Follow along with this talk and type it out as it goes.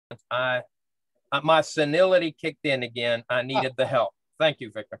I my senility kicked in again. I needed the help. Thank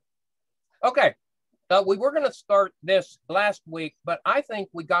you, Victor. Okay. We were going to start this last week, but I think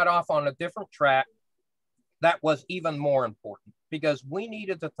we got off on a different track that was even more important because we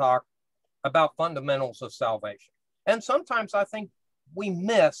needed to talk about fundamentals of salvation. And sometimes I think we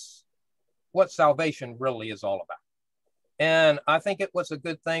miss what salvation really is all about. And I think it was a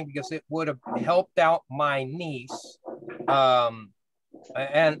good thing because it would have helped out my niece.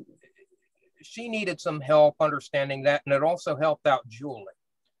 And she needed some help understanding that. And it also helped out Julie.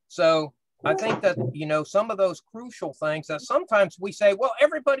 So I think that, some of those crucial things that sometimes we say, well,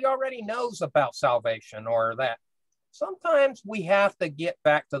 everybody already knows about salvation or that. Sometimes we have to get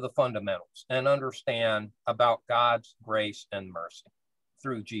back to the fundamentals and understand about God's grace and mercy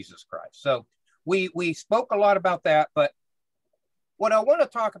through Jesus Christ. So we spoke a lot about that, but what I want to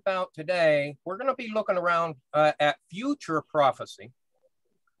talk about today, we're going to be looking around at future prophecy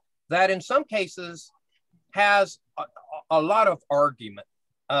that in some cases has a lot of argument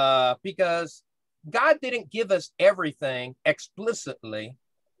because God didn't give us everything explicitly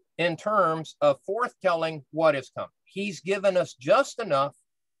in terms of foretelling what is coming. He's given us just enough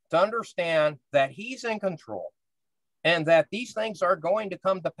to understand that he's in control and that these things are going to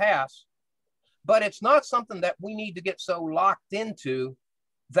come to pass. But it's not something that we need to get so locked into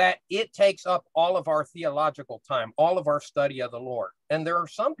that it takes up all of our theological time, all of our study of the Lord. And there are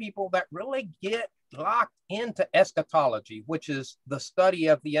some people that really get locked into eschatology, which is the study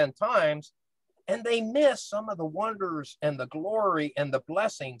of the end times, and they miss some of the wonders and the glory and the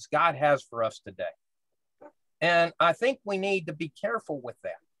blessings God has for us today. And I think we need to be careful with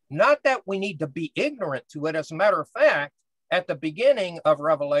that. Not that we need to be ignorant to it. As a matter of fact, at the beginning of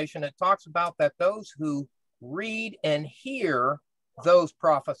Revelation, it talks about that those who read and hear those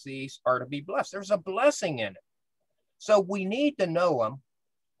prophecies are to be blessed. There's a blessing in it. So we need to know them,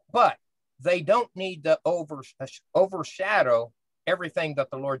 but they don't need to overshadow everything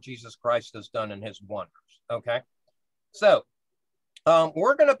that the Lord Jesus Christ has done in his wonders. Okay. So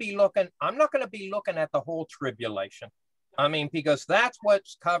we're going to be looking, I'm not going to be looking at the whole tribulation. I mean, because that's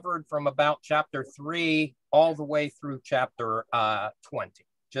what's covered from about chapter 3 all the way through chapter 20,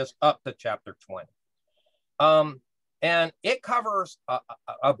 just up to chapter 20. And it covers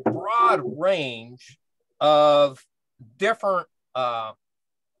a broad range of different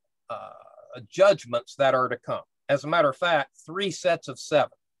judgments that are to come. As a matter of fact, 3 sets of 7.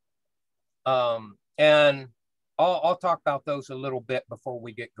 And I'll talk about those a little bit before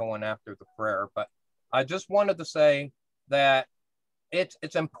we get going after the prayer. But I just wanted to say that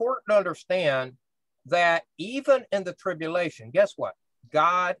it's important to understand that even in the tribulation, guess what?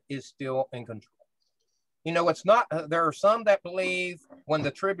 God is still in control. It's not, there are some that believe when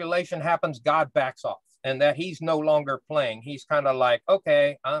the tribulation happens, God backs off and that he's no longer playing. He's kind of like,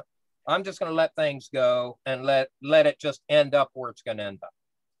 okay, I'm just going to let things go and let it just end up where it's going to end up.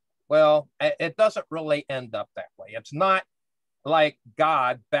 Well, it doesn't really end up that way. It's not like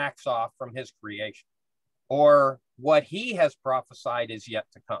God backs off from his creation or what he has prophesied is yet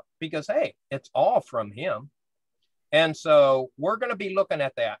to come because, hey, it's all from him. And so we're going to be looking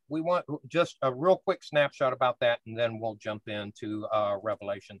at that. We want just a real quick snapshot about that, and then we'll jump into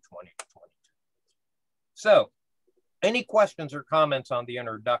Revelation 20 to 22. So any questions or comments on the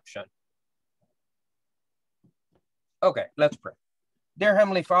introduction? Okay, let's pray. Dear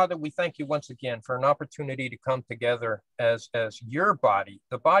Heavenly Father, we thank you once again for an opportunity to come together as your body,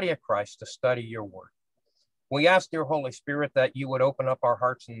 the body of Christ, to study your word. We ask, dear Holy Spirit, that you would open up our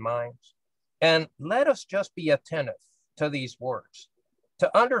hearts and minds and let us just be attentive to these words,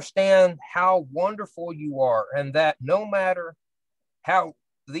 to understand how wonderful you are and that no matter how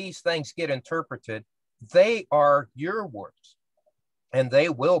these things get interpreted, they are your words and they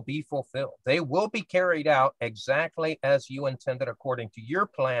will be fulfilled. They will be carried out exactly as you intended according to your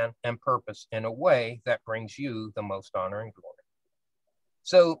plan and purpose in a way that brings you the most honor and glory.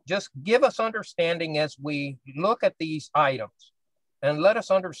 So just give us understanding as we look at these items and let us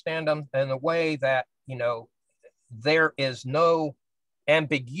understand them in a way that, there is no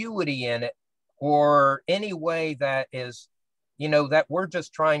ambiguity in it or any way that is, that we're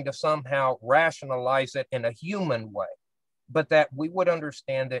just trying to somehow rationalize it in a human way, but that we would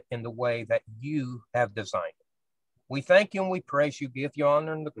understand it in the way that you have designed it. We thank you and we praise you, give you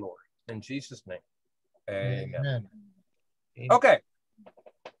honor and the glory. In Jesus' name, amen. Amen. Okay.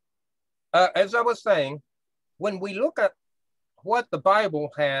 As I was saying, when we look at what the Bible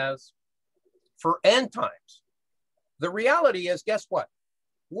has for end times, the reality is, guess what?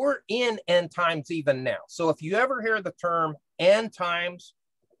 We're in end times even now. So if you ever hear the term end times,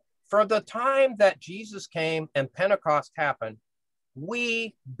 for the time that Jesus came and Pentecost happened,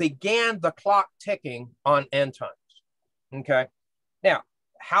 we began the clock ticking on end times. Okay. Now,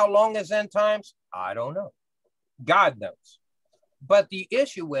 how long is end times? I don't know. God knows. But the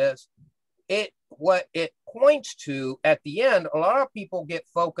issue is what it points to at the end. A lot of people get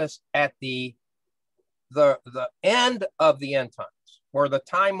focused at the end of the end times, or the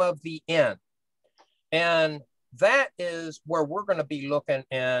time of the end. And that is where we're going to be looking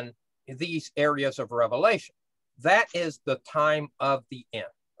in these areas of Revelation. That is the time of the end.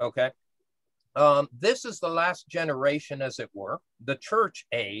 Okay. This is the last generation, as it were, the church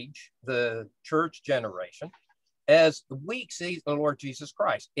age, the church generation, as we see the Lord Jesus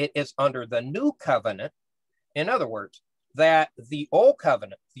Christ. It is under the new covenant. In other words, that the old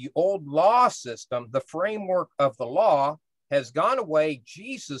covenant, the old law system, the framework of the law has gone away.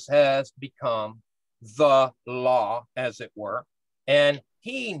 Jesus has become the law, as it were, and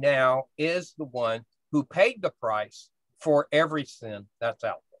he now is the one who paid the price for every sin that's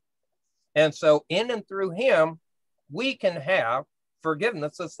out there. And so in and through him, we can have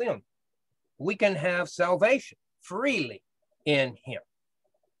forgiveness of sin. We can have salvation freely in him.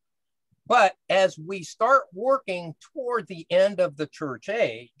 But as we start working toward the end of the church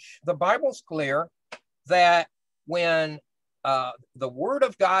age, the Bible's clear that when the word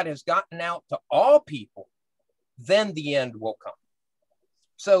of God has gotten out to all people, then the end will come.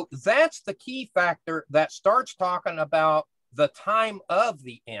 So that's the key factor that starts talking about the time of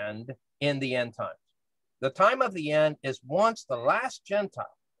the end in the end times. The time of the end is once the last Gentile,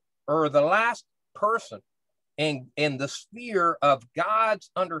 or the last person in the sphere of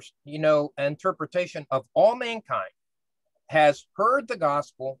God's interpretation of all mankind, has heard the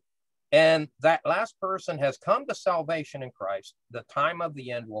gospel, and that last person has come to salvation in Christ. The time of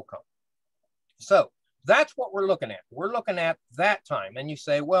the end will come. So that's what we're looking at. We're looking at that time. And you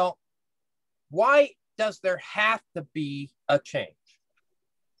say, well, why does there have to be a change?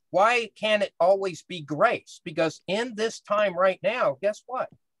 Why can't it always be grace? Because in this time right now, guess what?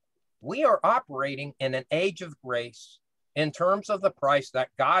 We are operating in an age of grace in terms of the price that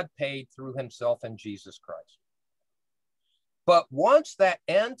God paid through himself in Jesus Christ. But once that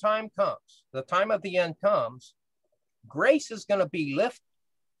end time comes, the time of the end comes, grace is going to be lifted.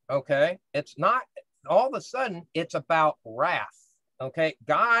 Okay. It's not all of a sudden, it's about wrath. Okay.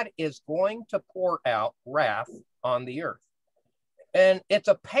 God is going to pour out wrath on the earth, and it's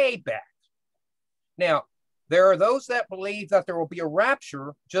a payback. Now, there are those that believe that there will be a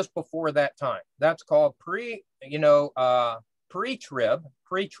rapture just before that time. That's called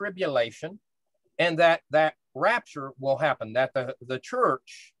pre-tribulation, and that rapture will happen, that the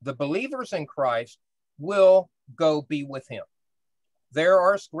church, the believers in Christ, will go be with him. There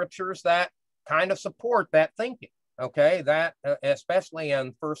are scriptures that kind of support that thinking. Okay, that especially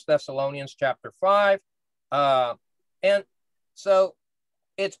in 1 Thessalonians chapter 5. And so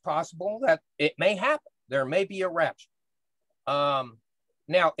it's possible that it may happen. There may be a rapture.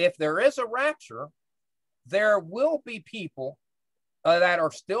 Now, if there is a rapture, there will be people that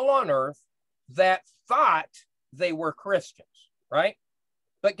are still on earth that thought they were Christians, right?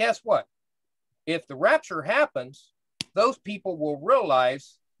 But guess what? If the rapture happens, those people will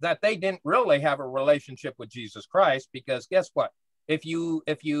realize that they didn't really have a relationship with Jesus Christ, because guess what? If you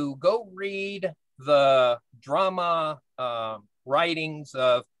go read the drama writings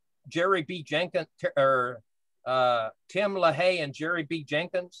of Jerry B. Jenkins, or Tim LaHaye and Jerry B.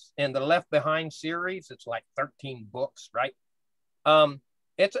 Jenkins in the Left Behind series, it's like 13 books, right?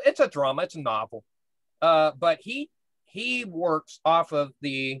 It's a drama, it's a novel, but he works off of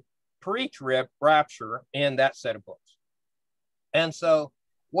the pre-trib rapture in that set of books. And so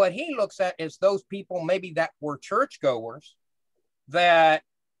what he looks at is those people maybe that were churchgoers that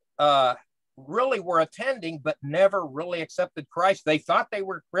really were attending but never really accepted Christ. They thought they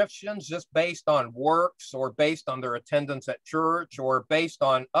were Christians just based on works, or based on their attendance at church, or based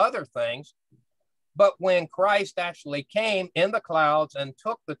on other things. But when Christ actually came in the clouds and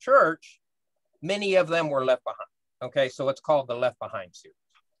took the church, many of them were left behind. Okay, so it's called the Left Behind series.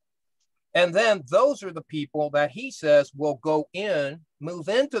 And then those are the people that he says will move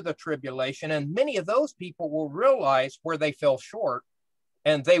into the tribulation, and many of those people will realize where they fell short,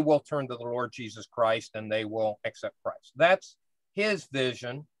 and they will turn to the Lord Jesus Christ, and they will accept Christ. That's his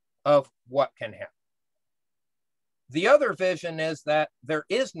vision of what can happen. The other vision is that there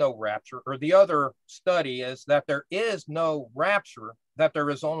is no rapture, or the other study is that there is no rapture, that there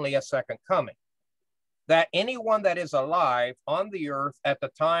is only a second coming. That anyone that is alive on the earth at the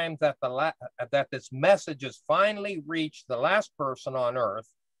time that that this message has finally reached the last person on earth,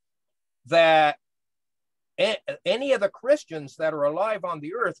 that any of the Christians that are alive on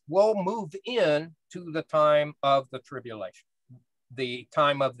the earth will move in to the time of the tribulation. the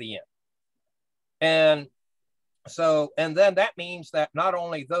time of the end. And so, and then that means that not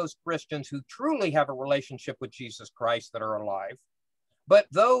only those Christians who truly have a relationship with Jesus Christ that are alive, but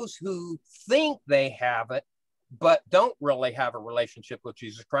those who think they have it, but don't really have a relationship with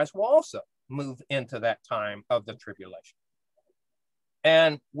Jesus Christ will also move into that time of the tribulation.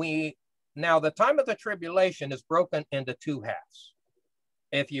 And now the time of the tribulation is broken into two halves.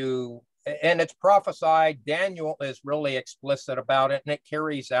 And it's prophesied, Daniel is really explicit about it, and it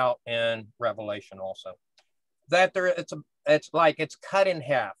carries out in Revelation also. That it's cut in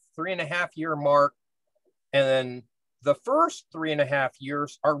half, 3.5 year mark. And then the first 3.5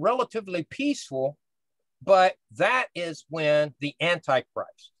 years are relatively peaceful, but that is when the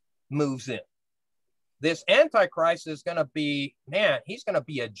Antichrist moves in. This Antichrist is going to be, he's going to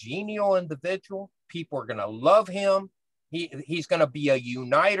be a genial individual. People are going to love him. He's going to be a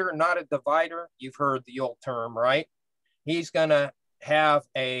uniter, not a divider. You've heard the old term, right? He's going to have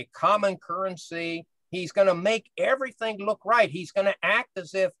a common currency. He's going to make everything look right. He's going to act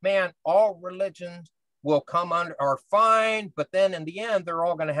as if, all religions will are fine, but then in the end, they're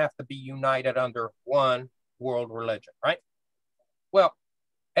all going to have to be united under one world religion, right? Well,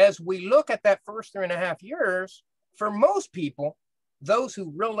 as we look at that first 3.5 years, for most people, those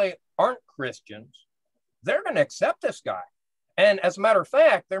who really aren't Christians, they're going to accept this guy. And as a matter of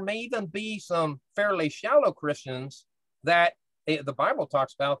fact, there may even be some fairly shallow Christians that the Bible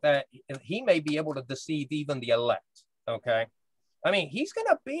talks about, that he may be able to deceive even the elect, okay? I mean, he's going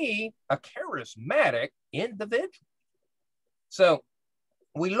to be a charismatic individual. So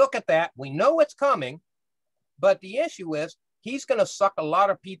we look at that, we know it's coming, but the issue is he's going to suck a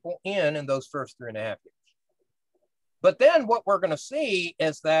lot of people in those first 3.5 years. But then what we're going to see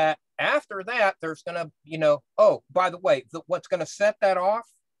is that after that, there's going to, oh, by the way, what's going to set that off?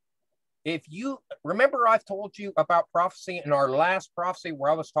 If you remember, I've told you about prophecy in our last prophecy where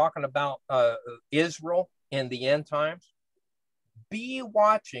I was talking about Israel in the end times. Be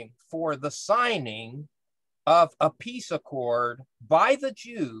watching for the signing of a peace accord by the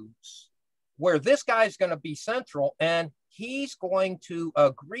Jews, where this guy's going to be central, and he's going to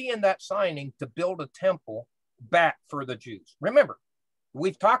agree in that signing to build a temple back for the Jews. Remember,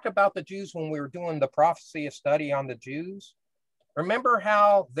 we've talked about the Jews when we were doing the prophecy study on the Jews. Remember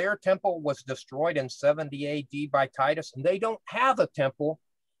how their temple was destroyed in 70 AD by Titus, and they don't have a temple,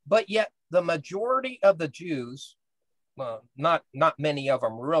 but yet the majority of the Jews, well, not many of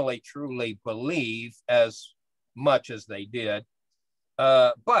them really truly believe as much as they did.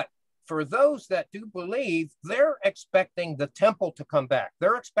 But for those that do believe, they're expecting the temple to come back.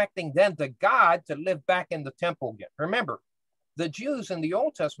 They're expecting then the God to live back in the temple again. Remember, the Jews in the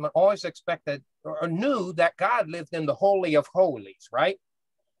Old Testament always expected or knew that God lived in the Holy of Holies, right?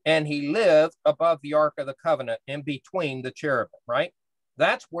 And he lived above the Ark of the Covenant in between the cherubim, right?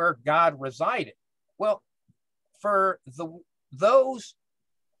 That's where God resided. Well, for those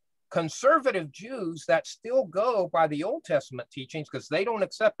conservative Jews that still go by the Old Testament teachings, because they don't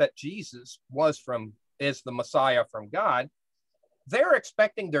accept that Jesus is the Messiah from God, they're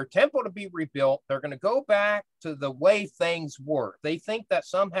expecting their temple to be rebuilt. They're going to go back to the way things were. They think that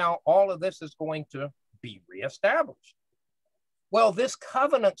somehow all of this is going to be reestablished. Well, this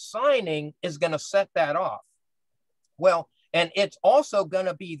covenant signing is going to set that off. Well, and it's also going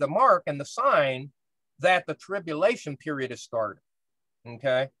to be the mark and the sign that the tribulation period is starting.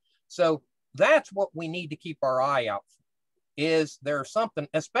 Okay. So that's what we need to keep our eye out for. Is there something,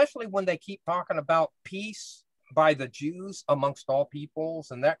 especially when they keep talking about peace by the Jews amongst all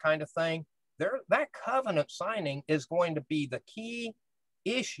peoples and that kind of thing, that covenant signing is going to be the key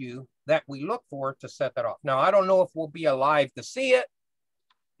issue that we look for to set that off. Now, I don't know if we'll be alive to see it.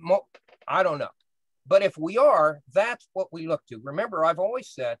 I don't know. But if we are, that's what we look to. Remember, I've always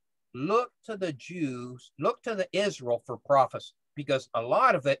said, look to the Jews, look to the Israel for prophecy, because a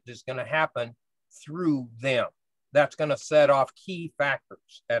lot of it is going to happen through them. That's going to set off key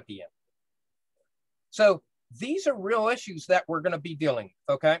factors at the end. So these are real issues that we're going to be dealing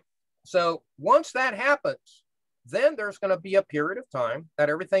with, okay? So once that happens, then there's going to be a period of time that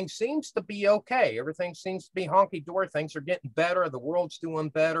everything seems to be okay. Everything seems to be honky-dory. Things are getting better. The world's doing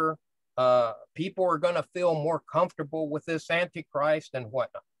better. People are going to feel more comfortable with this Antichrist and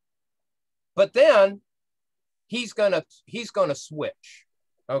whatnot. But then he's going to switch.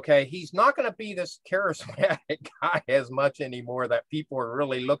 Okay, he's not going to be this charismatic guy as much anymore that people are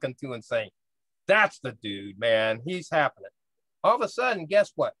really looking to and saying, that's the dude, man. He's happening. All of a sudden,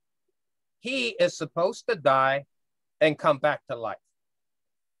 guess what? He is supposed to die and come back to life.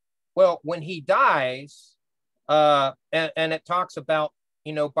 Well, when he dies, and it talks about,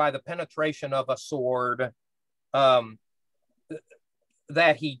 by the penetration of a sword,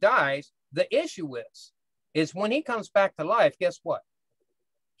 that he dies. The issue is when he comes back to life, guess what?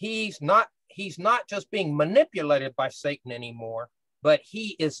 He's not just being manipulated by Satan anymore, but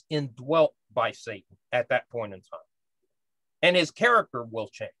he is indwelt by Satan at that point in time. And his character will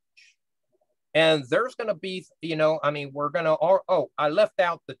change. And there's going to be, we're going to, I left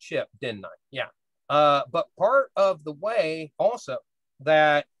out the chip, didn't I? Yeah. But part of the way also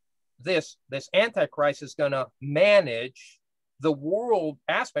that this Antichrist is going to manage the world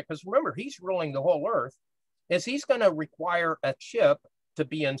aspect, because remember, he's ruling the whole earth, is he's going to require a chip to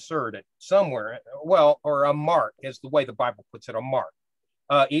be inserted somewhere, or a mark is the way the Bible puts it, a mark,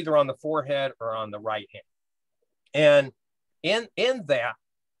 either on the forehead or on the right hand. And in that,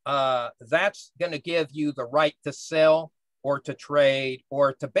 that's going to give you the right to sell or to trade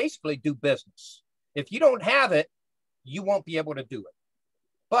or to basically do business. If you don't have it, you won't be able to do it.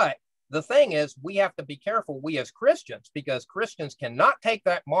 But the thing is, we have to be careful, we as Christians, because Christians cannot take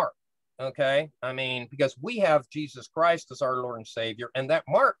that mark. Okay. Because we have Jesus Christ as our Lord and Savior, and that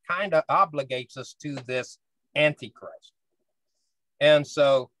mark kind of obligates us to this Antichrist. And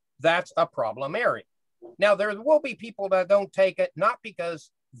so that's a problem area. Now, there will be people that don't take it, not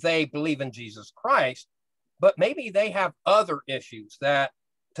because they believe in Jesus Christ, but maybe they have other issues that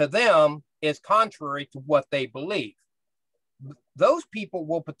to them is contrary to what they believe. Those people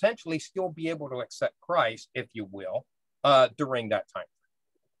will potentially still be able to accept Christ, if you will, during that time.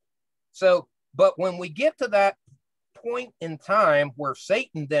 So, but when we get to that point in time where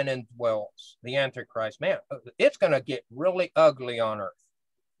Satan then indwells the Antichrist, man, it's going to get really ugly on earth.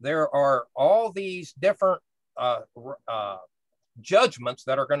 There are all these different judgments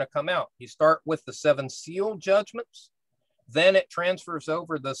that are going to come out. You start with the 7 seal judgments, then it transfers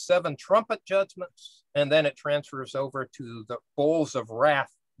over the 7 trumpet judgments, and then it transfers over to the bowls of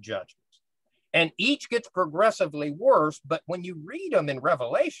wrath judgments. And each gets progressively worse, but when you read them in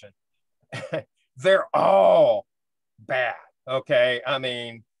Revelation, they're all bad. Okay.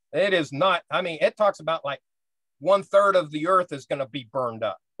 It is not, it talks about like 1/3 of the earth is going to be burned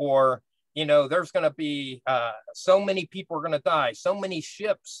up, or, there's going to be so many people are going to die. So many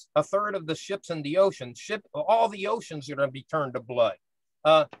ships, 1/3 of the ships in the ocean, all the oceans are going to be turned to blood.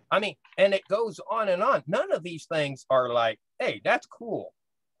 And it goes on and on. None of these things are like, hey, that's cool.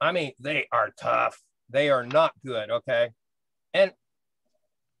 They are tough. They are not good. Okay. And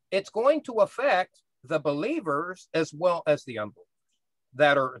it's going to affect the believers as well as the unbelievers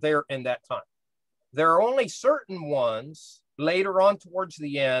that are there in that time. There are only certain ones later on towards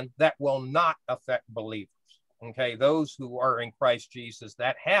the end that will not affect believers. Okay, those who are in Christ Jesus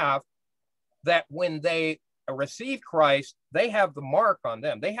that when they receive Christ, they have the mark on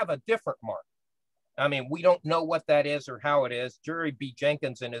them. They have a different mark. We don't know what that is or how it is. Jerry B.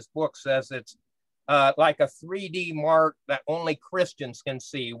 Jenkins in his book says it's like a 3D mark that only Christians can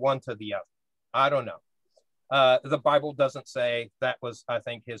see one to the other. I don't know. The Bible doesn't say. That was, I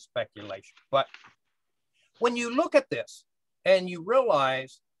think, his speculation. But when you look at this and you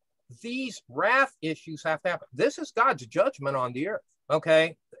realize these wrath issues have to happen, this is God's judgment on the earth.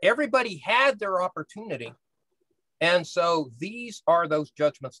 Okay. Everybody had their opportunity. And so these are those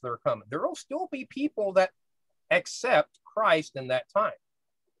judgments that are coming. There will still be people that accept Christ in that time.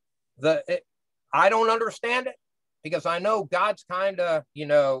 I don't understand it because I know God's kind of,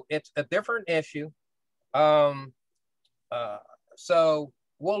 it's a different issue. So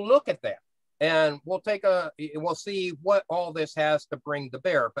we'll look at that and we'll see what all this has to bring to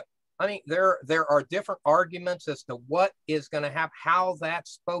bear. But there are different arguments as to what is going to happen, how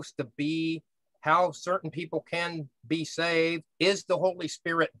that's supposed to be, how certain people can be saved. Is the Holy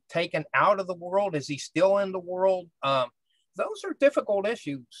Spirit taken out of the world? Is he still in the world? Those are difficult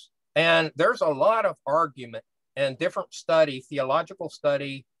issues. And there's a lot of argument and different theological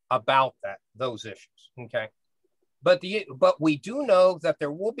study about those issues. Okay. But we do know that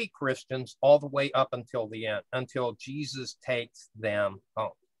there will be Christians all the way up until the end, until Jesus takes them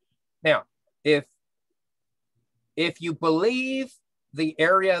home. Now, if you believe the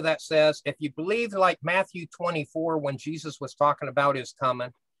area that says, if you believe like Matthew 24, when Jesus was talking about his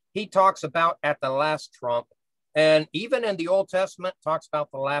coming, he talks about at the last trump. And even in the Old Testament, talks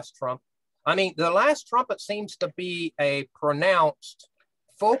about the last trump. The last trumpet seems to be a pronounced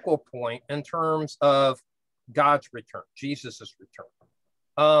focal point in terms of God's return, Jesus's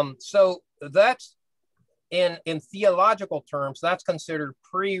return. So that's in theological terms, that's considered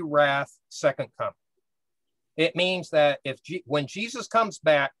pre-wrath second coming. It means that when Jesus comes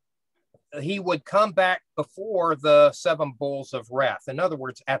back, he would come back before the 7 bowls of wrath. In other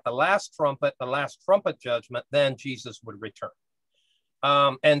words, at the last trumpet judgment, then Jesus would return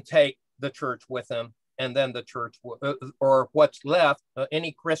and take the church with him and then the church, or what's left,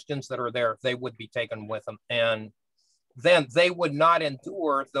 any Christians that are there, they would be taken with them. And then they would not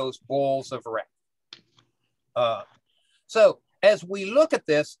endure those bowls of wrath. So as we look at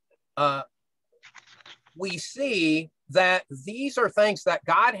this, we see that these are things that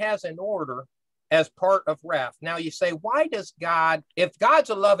God has in order as part of wrath. Now you say, why does God, if God's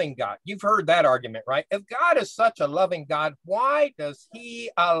a loving God, you've heard that argument, right? If God is such a loving God, why does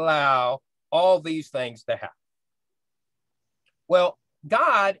he allow all these things to happen? Well,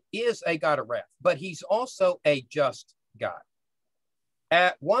 God is a God of wrath, but he's also a just God.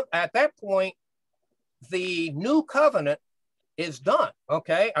 At that point, the new covenant is done.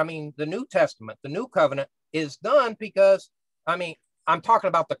 Okay. I mean, the New Testament, the new covenant is done because, I mean, I'm talking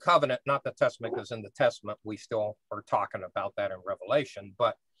about the covenant, not the testament, because in the testament, we still are talking about that in Revelation.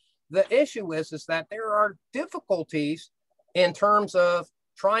 But the issue is that there are difficulties in terms of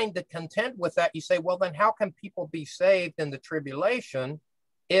trying to contend with that. You say, well, then how can people be saved in the tribulation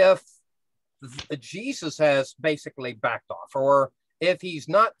if Jesus has basically backed off, or if he's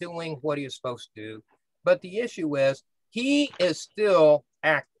not doing what he is supposed to do? But the issue is he is still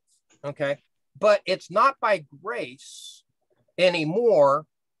active, okay? But it's not by grace anymore.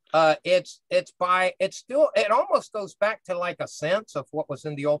 It almost goes back to like a sense of what was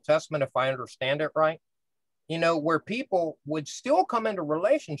in the Old Testament, if I understand it right, you know, where people would still come into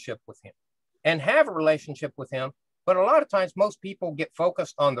relationship with him and have a relationship with him. But a lot of times, most people get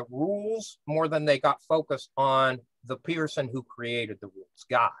focused on the rules more than they got focused on the person who created the rules,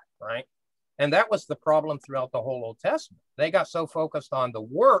 God, right? And that was the problem throughout the whole Old Testament. They got so focused on the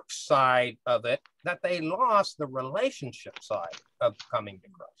work side of it that they lost the relationship side of coming to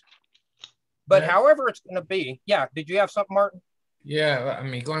Christ. But however it's going to be, yeah. Did you have something, Martin? Yeah, I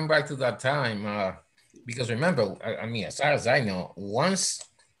mean, going back to that time, because remember, I mean, as far as I know, once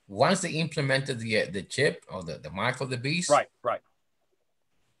they implemented the chip or the mark of the beast, right.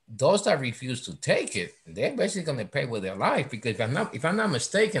 Those that refuse to take it, they're basically going to pay with their life. Because if I'm not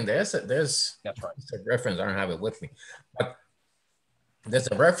mistaken, there's that's right. a reference. I don't have it with me, but there's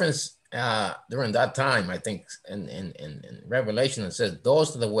a reference during that time, I think, in Revelation, it says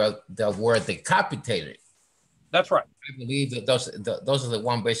those that were decapitated. That's right. I believe that those are the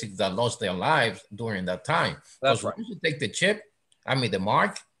one basically that lost their lives during that time. That's right. Once you take the chip, I mean the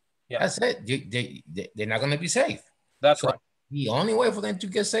mark, that's it. They're not going to be safe. That's right. The only way for them to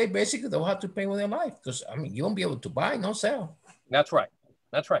get saved, basically, they'll have to pay with their life. Because, I mean, you won't be able to buy, no sell. That's right.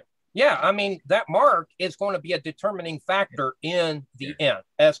 That's right. Yeah, I mean, that mark is going to be a determining factor in the end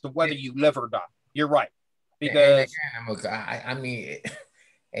as to whether you live or die. You're right. Because I mean,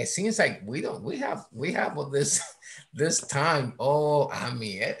 it seems like we have all this time. Oh, I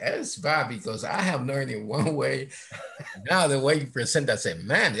mean, it's bad because I have learned in one way. Now the way you present, I say,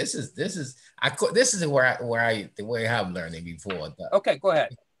 man, this is where the way I have learned it before. Okay, go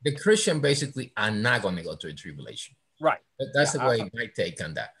ahead. The Christian basically are not going to go through a tribulation. Right. That's the way my take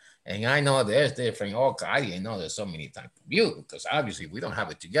on that. And I know there's different. Oh, I didn't know there's so many types of view because obviously we don't have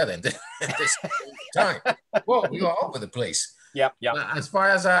it together at this time. Well, we are all over the place. Yeah. As far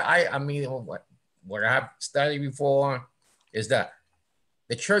as I mean, what I have studied before is that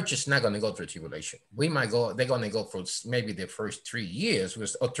the church is not going to go through tribulation. We might go. They're going to go for maybe the first 3 years,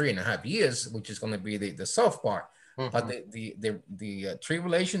 or 3.5 years, which is going to be the soft part. Mm-hmm. But the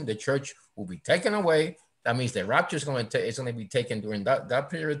tribulation, the church will be taken away. That means the rapture is going to be taken during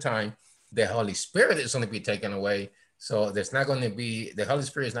that period of time. The Holy Spirit is going to be taken away. So there's not going to be, the Holy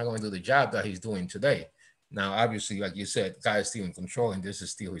Spirit is not going to do the job that he's doing today. Now, obviously, like you said, God is still in control and this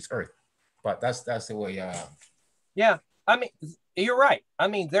is still his earth. But that's the way. Yeah, I mean, you're right. I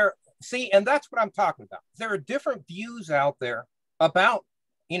mean, and that's what I'm talking about. There are different views out there about,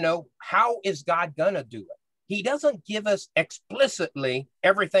 how is God going to do it? He doesn't give us explicitly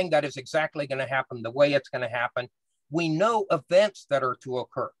everything that is exactly going to happen, the way it's going to happen. We know events that are to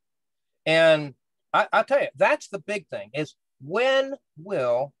occur. And I tell you, that's the big thing is when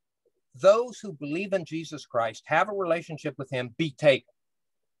will those who believe in Jesus Christ have a relationship with him be taken?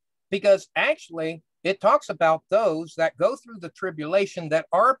 Because actually it talks about those that go through the tribulation that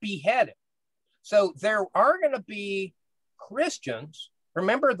are beheaded. So there are going to be Christians.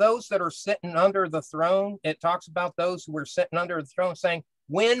 Remember those that are sitting under the throne? It talks about those who are sitting under the throne saying,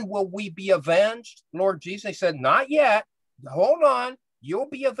 when will we be avenged? Lord Jesus said, not yet. Hold on. You'll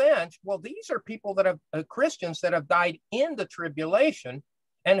be avenged. Well, these are people that have Christians that have died in the tribulation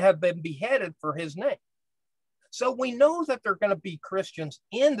and have been beheaded for his name. So we know that there are going to be Christians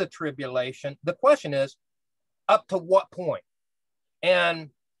in the tribulation. The question is, up to what point? And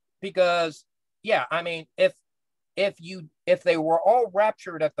because, yeah, I mean, if they were all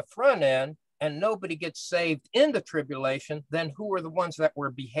raptured at the front end and nobody gets saved in the tribulation, then who are the ones that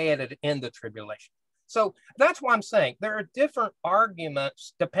were beheaded in the tribulation? So that's why I'm saying there are different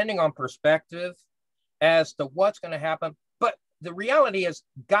arguments depending on perspective as to what's going to happen. But the reality is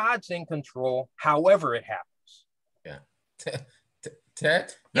God's in control, however it happens. Yeah.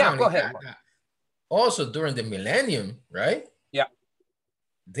 Ted? Yeah, go ahead. Also during the millennium, right? Yeah.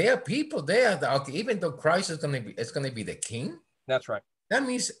 There are people there that, even though Christ is going to be the king. That's right. That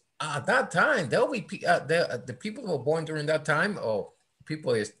means at that time, there'll be the people who were born during that time, or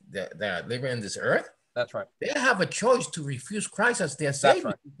people that are living on this earth. That's right. They have a choice to refuse Christ as their savior.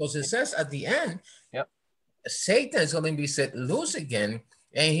 Right. Because it says at the end, yep, Satan is going to be set loose again,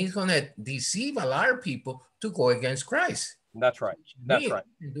 and he's going to deceive a lot of people to go against Christ. That's right. That's right.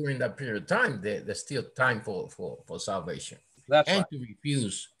 During that period of time, there's still time for salvation. That's and right. to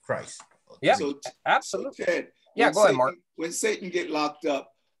refuse Christ. Yeah, so, absolutely. So Ted, yeah, go ahead, Mark. When Satan get locked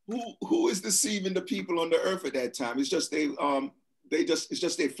up, who is deceiving the people on the earth at that time? It's just it's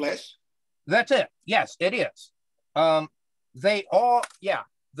just their flesh. That's it. Yes, it is. They all, yeah,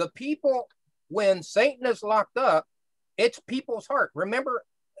 the people, when Satan is locked up, it's people's heart. Remember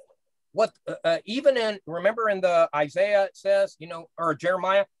what, remember in the Isaiah, it says, or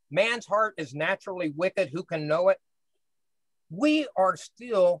Jeremiah, man's heart is naturally wicked. Who can know it? We are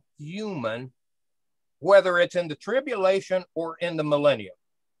still human, whether it's in the tribulation or in the millennium.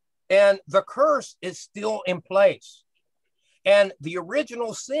 And the curse is still in place. And the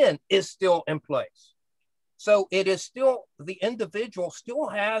original sin is still in place. So it is still, the individual still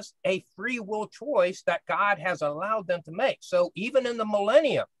has a free will choice that God has allowed them to make. So even in the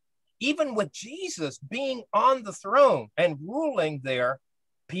millennium, even with Jesus being on the throne and ruling there,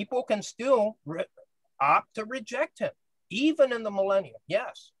 people can still opt to reject him, even in the millennium.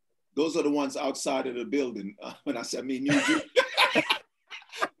 Yes. Those are the ones outside of the building. When I said, New Jerusalem.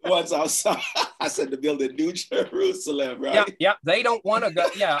 Ones outside. I said the building, New Jerusalem, right? Yeah. They don't want to go.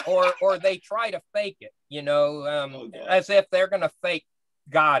 Yeah. Or they try to fake it, as if they're going to fake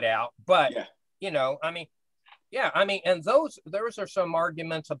God out. But, and those are some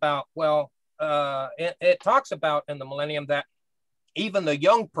arguments about, it talks about in the millennium that even the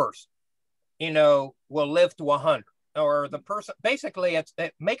young person, will live to 100. Or the person, basically, it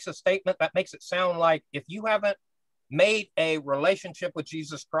makes a statement that makes it sound like if you haven't made a relationship with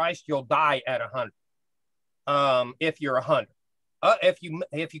Jesus Christ, you'll die at 100. If you're 100,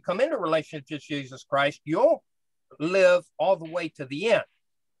 if you come into a relationship with Jesus Christ, you'll live all the way to the end.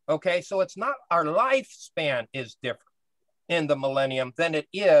 Okay, so it's not, our lifespan is different in the millennium than it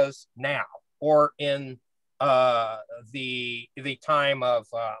is now, or in the time of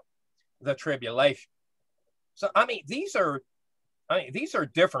the tribulation. So these are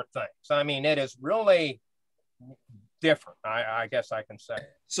different things. It is really different, I guess I can say.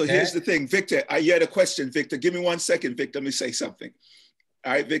 So here's the thing, Victor, you had a question, Victor. Give me 1 second, Victor. Let me say something.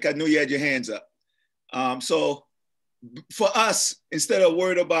 All right, Vic, I knew you had your hands up. So for us, instead of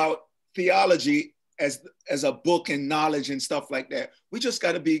worried about theology as a book and knowledge and stuff like that, we just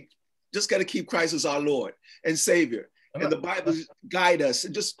got to keep Christ as our Lord and Savior. And the Bible guide us,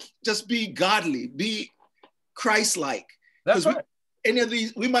 and just be godly, be Christ-like. That's right. Any of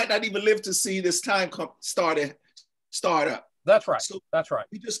these, we might not even live to see this time start up. That's right. So that's right.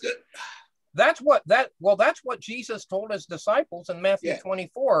 We just got. That's what Jesus told his disciples in Matthew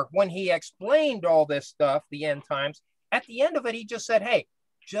 24 when he explained all this stuff, the end times. At the end of it, he just said, "Hey,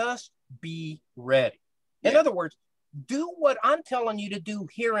 just be ready." In other words, do what I'm telling you to do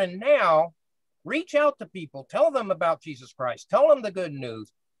here and now. Reach out to people, tell them about Jesus Christ, tell them the good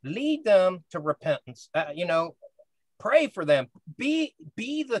news, lead them to repentance. Pray for them. Be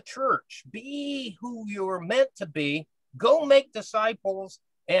the church. Be who you're meant to be. Go make disciples,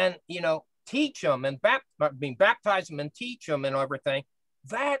 and teach them and baptize them and teach them and everything.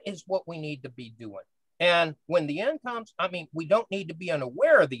 That is what we need to be doing. And when the end comes, we don't need to be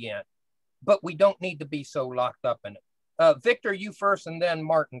unaware of the end, but we don't need to be so locked up in it. Victor, you first, and then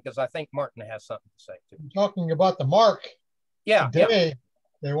Martin, because I think Martin has something to say too. Talking about the mark. Yeah. Today,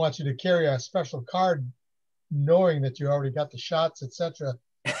 they want you to carry a special card, knowing that you already got the shots, etc.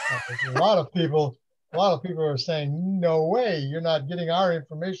 A lot of people are saying, "No way, you're not getting our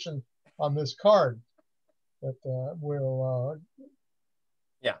information on this card." But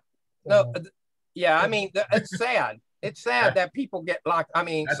it's sad. It's sad that people get locked.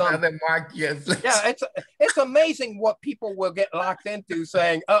 Mark, yes. Yeah, it's amazing what people will get locked into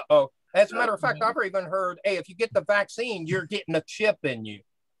saying, "Uh-oh." As a matter of fact, I've even heard, "Hey, if you get the vaccine, you're getting a chip in you."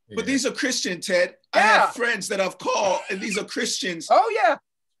 But these are Christian, Ted. Yeah. I have friends that I've called, and these are Christians. Oh yeah.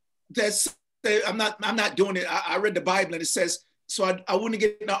 That's I'm not doing it. I read the Bible, and it says so I wouldn't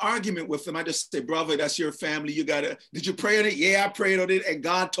get in an argument with him. I just say, brother, that's your family. You gotta, did you pray on it? Yeah, I prayed on it. And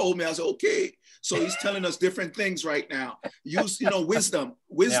God told me. I said, okay. So he's telling us different things right now. Use, wisdom.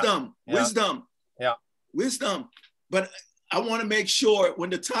 But I want to make sure when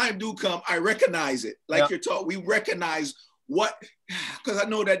the time do come, I recognize it. Like you're taught, we recognize what, because I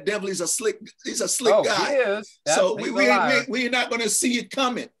know that devil is he's a slick guy. He is. So we're not going to see it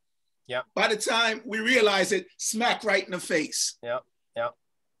coming. Yeah. By the time we realize it, smack right in the face. Yeah. Yeah.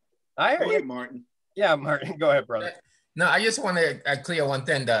 I hear you, Martin. Yeah, Martin. Go ahead, brother. No, I just want to clear one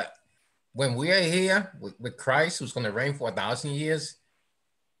thing, that when we are here with Christ, who's going to reign for 1,000 years,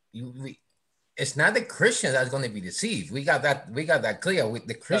 it's not the Christian that's going to be deceived. We got that clear.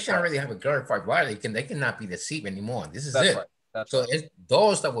 The Christian already have a glorified body. They cannot be deceived anymore. This is it. Right. So it's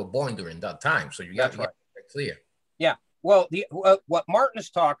those that were born during that time. So you got to get that clear. Yeah. Well, what Martin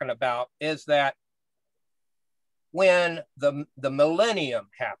is talking about is that when the millennium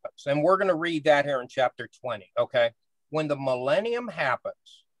happens, and we're going to read that here in chapter 20, okay? When the millennium happens,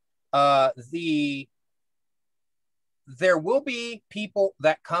 there will be people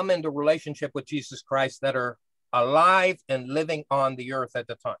that come into relationship with Jesus Christ that are alive and living on the earth at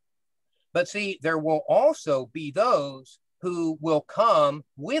the time. But see, there will also be those who will come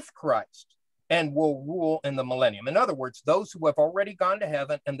with Christ and will rule in the millennium. In other words, those who have already gone to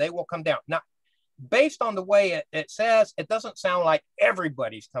heaven, and they will come down. Now, based on the way it says, it doesn't sound like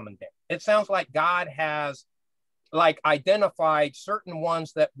everybody's coming down. It sounds like God has identified certain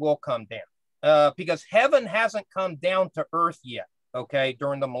ones that will come down, because heaven hasn't come down to earth yet, okay,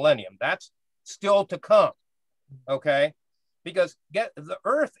 during the millennium. That's still to come, okay, because the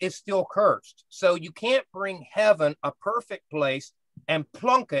earth is still cursed. So you can't bring heaven, a perfect place, and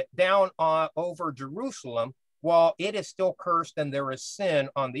plunk it down over Jerusalem while it is still cursed and there is sin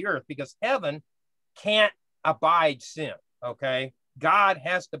on the earth, because heaven can't abide sin, okay? God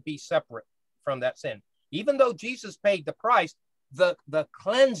has to be separate from that sin. Even though Jesus paid the price, the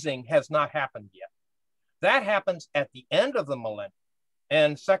cleansing has not happened yet. That happens at the end of the millennium.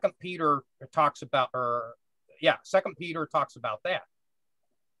 And Second Peter talks about that.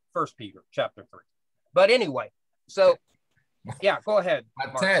 First Peter chapter 3. But anyway, so yeah, go ahead.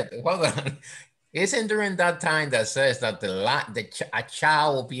 Ted, hold on. Isn't during that time that says that a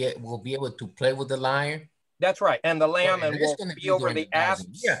child will be able to play with the lion? That's right, and the lamb, and will be over the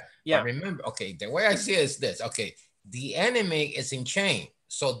asps. Yeah. But remember, okay, the way I see it is this. Okay, the enemy is in chain.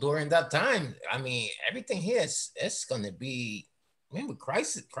 So during that time, I mean, everything here is going to be. Remember,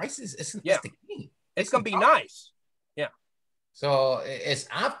 Christ is the king. It's going to be nice. Yeah. So it's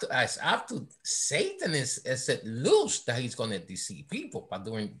up to Satan is it loose that he's going to deceive people, but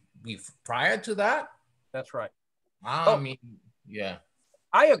prior to that, that's right. I mean, yeah,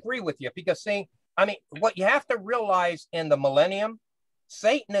 I agree with you, because what you have to realize in the millennium,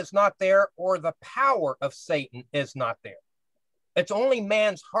 Satan is not there, or the power of Satan is not there. It's only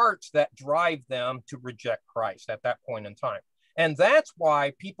man's hearts that drive them to reject Christ at that point in time. And that's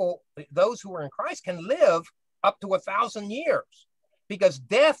why those who are in Christ, can live up to 1,000 years, because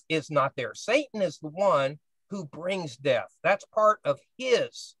death is not there. Satan is the one who brings death. That's part of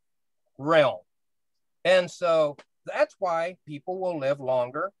his realm. And so that's why people will live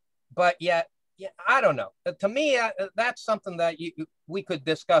longer. But yet, I don't know. To me, that's something that we could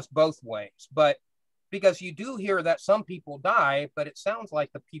discuss both ways. But because you do hear that some people die, but it sounds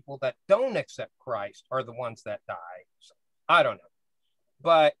like the people that don't accept Christ are the ones that die. So, I don't know.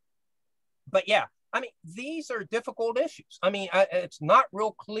 But yeah, these are difficult issues. It's not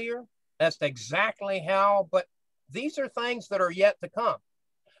real clear as to exactly how, but these are things that are yet to come.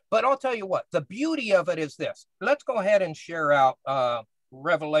 But I'll tell you what, the beauty of it is this. Let's go ahead and share out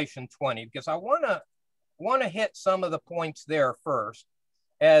Revelation 20, because I want to hit some of the points there first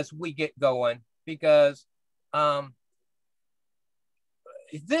as we get going, because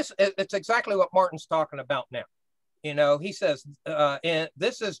it's exactly what Martin's talking about now. He says, and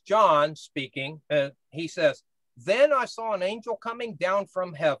this is John speaking. He says, "Then I saw an angel coming down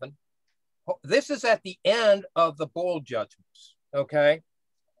from heaven." This is at the end of the bowl judgments, okay?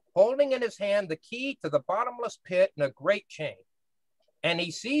 "Holding in his hand the key to the bottomless pit and a great chain. And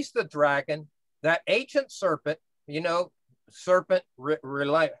he sees the dragon, that ancient serpent," serpent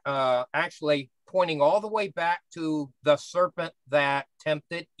actually pointing all the way back to the serpent that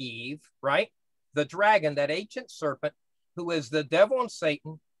tempted Eve, right? The dragon, that ancient serpent, who is the devil and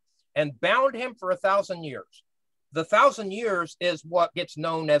Satan, and bound him for 1,000 years. The 1,000 years is what gets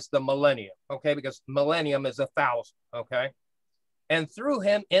known as the millennium, okay? Because millennium is 1,000, okay? "And threw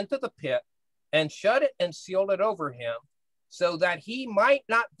him into the pit, and shut it and sealed it over him, so that he might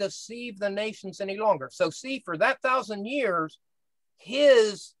not deceive the nations any longer." So see, for that 1,000 years,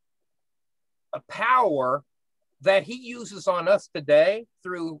 his power that he uses on us today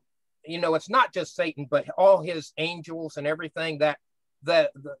through, it's not just Satan, but all his angels and everything how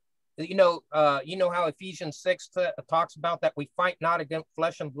Ephesians 6 talks about that we fight not against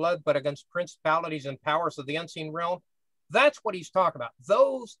flesh and blood, but against principalities and powers of the unseen realm. That's what he's talking about.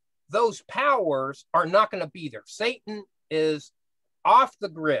 Those powers are not going to be there. Satan is off the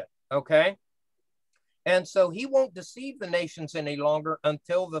grid, okay? And so he won't deceive the nations any longer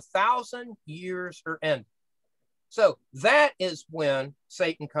until the 1,000 years are ended. So that is when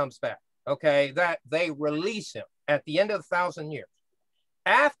Satan comes back, okay? That they release him at the end of the 1,000 years.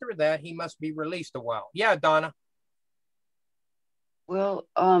 After that, he must be released a while. Yeah, Donna. Well,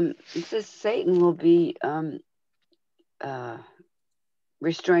 it says Satan will be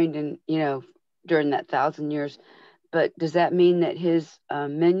restrained in, during that 1,000 years. But does that mean that his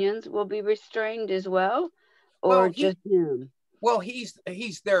minions will be restrained as well, or just him? Well, he's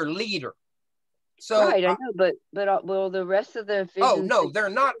their leader. So right, I know, but will the rest of the Ephesians? Oh no, they're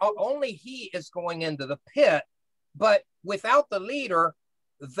not. Only he is going into the pit, but without the leader,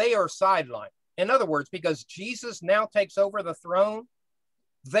 they are sidelined. In other words, because Jesus now takes over the throne,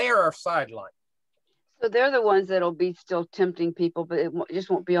 they are sidelined. So they're the ones that'll be still tempting people, but it just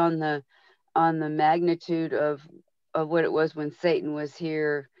won't be on the magnitude of what it was when Satan was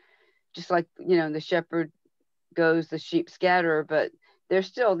here. Just like, the shepherd goes, the sheep scatter, but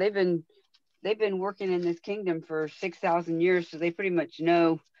they've been working in this kingdom for 6,000 years, so they pretty much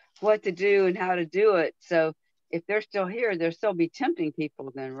know what to do and how to do it. So if they're still here, they'll still be tempting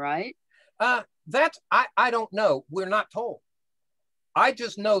people then, right? I don't know. We're not told. I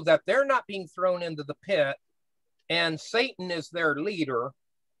just know that they're not being thrown into the pit, and Satan is their leader.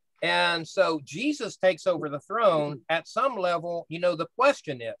 And so Jesus takes over the throne at some level. The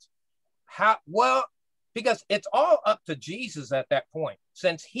question is how, well, because it's all up to Jesus at that point.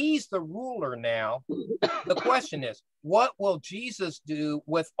 Since he's the ruler now, the question is, what will Jesus do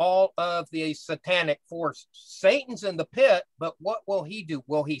with all of the satanic forces? Satan's in the pit, but what will he do?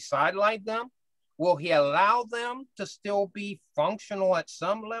 Will he sideline them? Will he allow them to still be functional at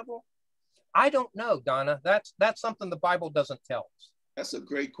some level? I don't know, Donna. That's something the Bible doesn't tell us. That's a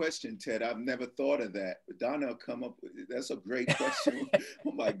great question, Ted. I've never thought of that. But Donna will come up with it. That's a great question.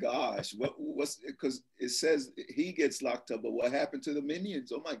 Oh my gosh. What's because it says he gets locked up, but what happened to the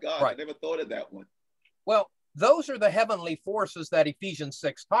minions? Oh my God, right. I never thought of that one. Well, those are the heavenly forces that Ephesians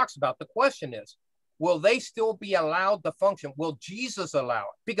 6 talks about. The question is, will they still be allowed to function? Will Jesus allow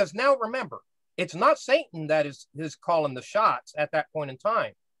it? Because now remember, it's not Satan that is calling the shots at that point in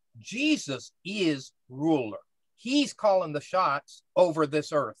time. Jesus is ruler. He's calling the shots over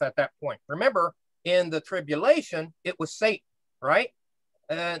this earth at that point. Remember, in the tribulation, it was Satan, right?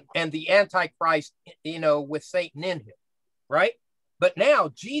 And the Antichrist, with Satan in him, right? But now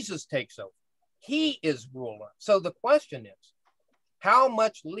Jesus takes over. He is ruler. So the question is, how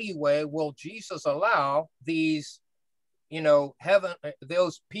much leeway will Jesus allow these, those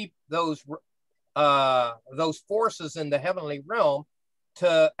forces in the heavenly realm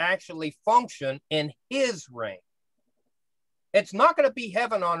to actually function in his reign? It's not going to be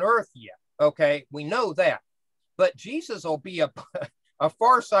heaven on earth yet, okay? We know that. But Jesus will be a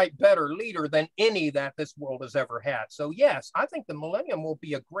far sight better leader than any that this world has ever had. So yes, I think the millennium will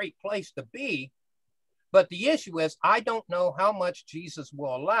be a great place to be. But the issue is, I don't know how much Jesus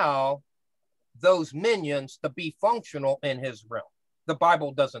will allow those minions to be functional in his realm. The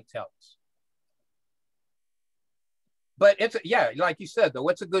Bible doesn't tell us. But like you said, though,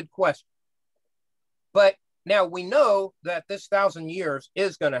 it's a good question. But now we know that this 1,000 years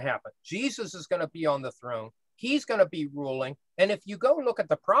is going to happen. Jesus is going to be on the throne. He's going to be ruling. And if you go look at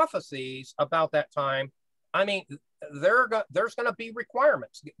the prophecies about that time, I mean, there's going to be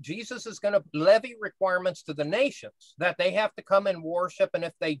requirements. Jesus is going to levy requirements to the nations that they have to come and worship. And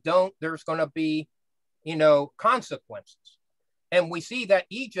if they don't, there's going to be, consequences. And we see that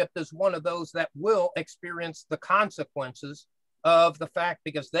Egypt is one of those that will experience the consequences of the fact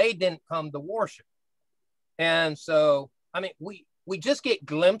because they didn't come to worship. And so, I mean, we just get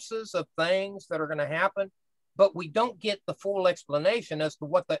glimpses of things that are going to happen, but we don't get the full explanation as to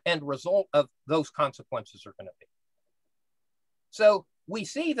what the end result of those consequences are going to be. So we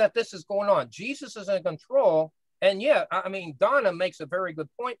see that this is going on. Jesus is in control. And yeah, I mean, Donna makes a very good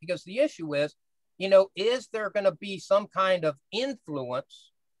point because the issue is, is there going to be some kind of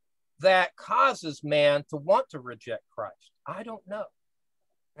influence that causes man to want to reject Christ? I don't know.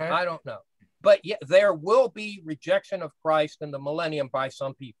 I don't know. But yeah, there will be rejection of Christ in the millennium by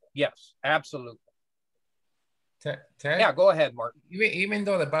some people. Yes, absolutely. Ted? Yeah, go ahead, Mark. Even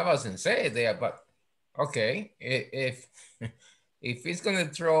though the Bible doesn't say it there, but okay, if if it's gonna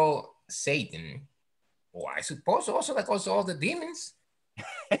throw Satan, well, I suppose also that goes all the demons.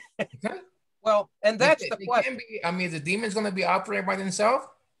 Okay. Well, and that's the They question. can't be. I mean, the demon's gonna be operating by themselves.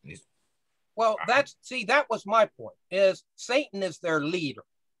 Well, that was my point. Is Satan is their leader.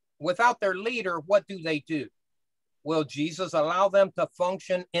 Without their leader, what do? Will Jesus allow them to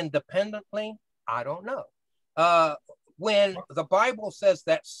function independently? I don't know. When the Bible says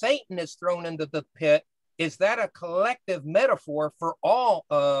that Satan is thrown into the pit, is that a collective metaphor for all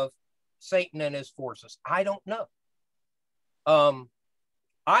of Satan and his forces? I don't know.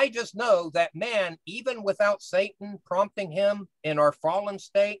 I just know that man, even without Satan prompting him in our fallen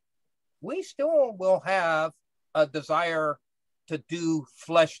state, we still will have a desire to do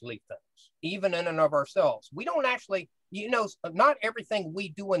fleshly things, even in and of ourselves. We don't actually, not everything we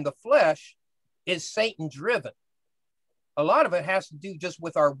do in the flesh is Satan driven. A lot of it has to do just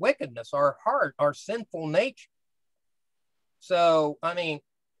with our wickedness, our heart, our sinful nature. So, I mean,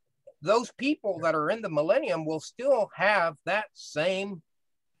 those people that are in the millennium will still have that same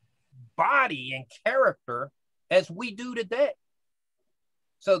body and character as we do today.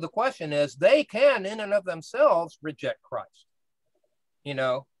 So the question is, they can in and of themselves reject Christ.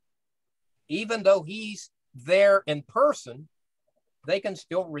 Even though he's there in person, they can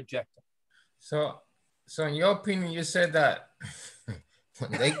still reject him. So in your opinion, you said that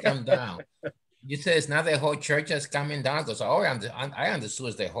when they come down, you said it's not the whole church that's coming down, because I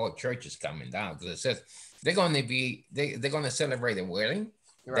understood the whole church is coming down, because it says they're going to celebrate a wedding.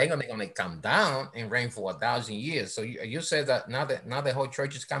 Right. They're going to come down and reign for 1,000 years. So you said that now the whole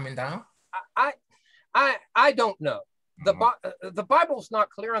church is coming down? I don't know. The Bible's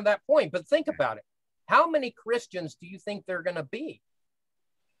not clear on that point, but think about it. How many Christians do you think they're going to be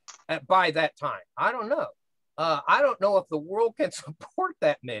by that time? I don't know. I don't know if the world can support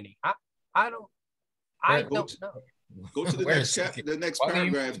that many. I don't know. Go to the next chapter, the next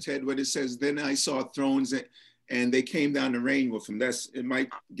paragraph, Ted, where it says, "Then I saw thrones and they came down to reign with them." It might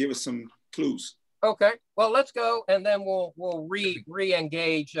give us some clues. Okay, well, let's go, and then we'll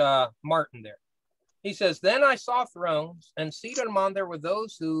re-engage Martin there. He says, "Then I saw thrones, and seated on there were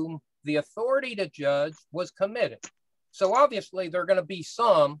those whom the authority to judge was committed." So obviously there are going to be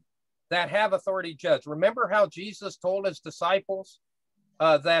some that have authority to judge. Remember how Jesus told his disciples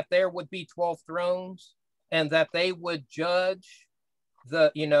that there would be 12 thrones and that they would judge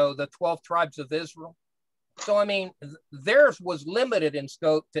the 12 tribes of Israel. So, I mean, theirs was limited in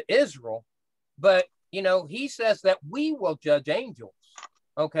scope to Israel, but, he says that we will judge angels.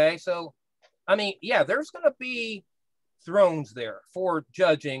 Okay. So, I mean, yeah, there's going to be thrones there for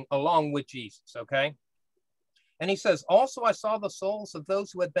judging along with Jesus. Okay. And he says, "Also, I saw the souls of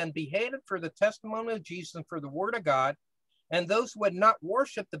those who had been beheaded for the testimony of Jesus and for the word of God, and those who had not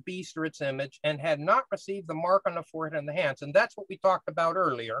worshiped the beast or its image and had not received the mark on the forehead and the hands." And that's what we talked about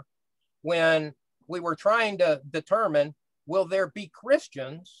earlier when we were trying to determine, will there be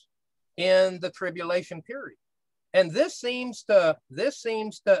Christians in the tribulation period? And this seems to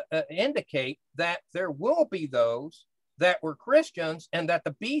indicate that there will be those that were Christians and that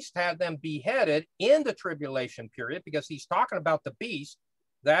the beast had them beheaded in the tribulation period, because he's talking about the beast.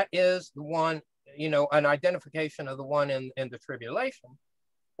 That is the one, an identification of the one in the tribulation,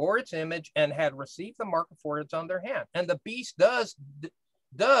 or its image, and had received the mark of foreheads on their hand. And the beast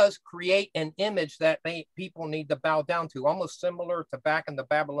does create an image that people need to bow down to, almost similar to back in the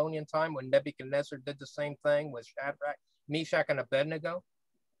Babylonian time when Nebuchadnezzar did the same thing with Shadrach, Meshach, and Abednego.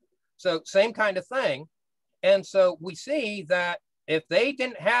 So same kind of thing. And so we see that if they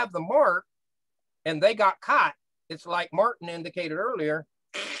didn't have the mark and they got caught, it's like Martin indicated earlier,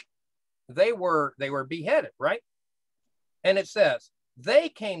 they were beheaded, right? And it says, they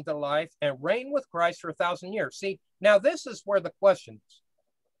came to life and reigned with Christ for 1,000 years. See, now this is where the question is.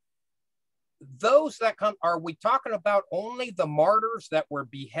 Those that come, are we talking about only the martyrs that were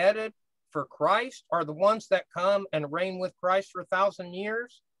beheaded for Christ, are the ones that come and reign with Christ for 1,000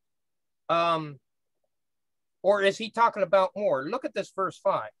 years? Or is he talking about more? Look at this verse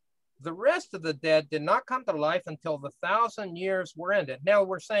 5. "The rest of the dead did not come to life until the 1,000 years were ended." Now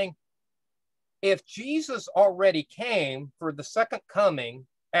we're saying, if Jesus already came for the second coming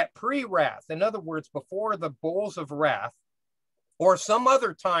at pre-wrath, in other words, before the bowls of wrath, or some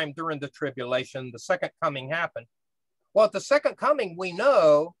other time during the tribulation, the second coming happened. Well, at the second coming, we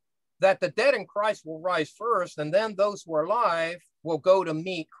know that the dead in Christ will rise first, and then those who are alive will go to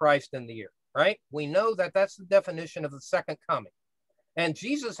meet Christ in the air. Right? We know that that's the definition of the second coming. And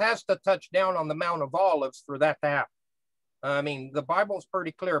Jesus has to touch down on the Mount of Olives for that to happen. I mean, the Bible is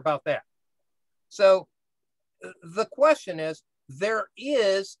pretty clear about that. So the question is, there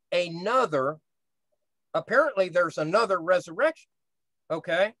is another apparently there's another resurrection.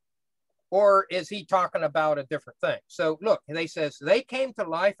 Okay. Or is he talking about a different thing? So look, they says they came to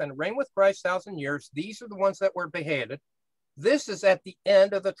life and reigned with Christ 1,000 years. These are the ones that were beheaded. This is at the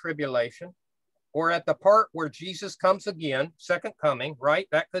end of the tribulation, or at the part where Jesus comes again, second coming, right?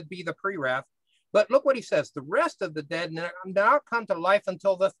 That could be the pre-wrath. But look what he says, the rest of the dead now come to life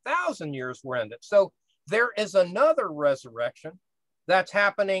until the 1,000 years were ended. So there is another resurrection that's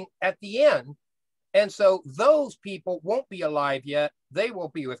happening at the end. And so those people won't be alive yet. They will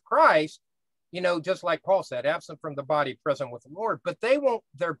be with Christ, you know, just like Paul said, absent from the body, present with the Lord, but they won't,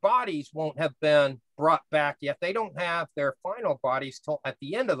 their bodies won't have been brought back yet. They don't have their final bodies till at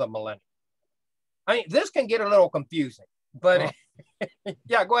the end of the millennium. I mean, this can get a little confusing, but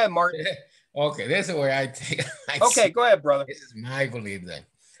yeah, go ahead, Martin. Okay, this is where I take. Okay, go ahead, brother. This is my belief then.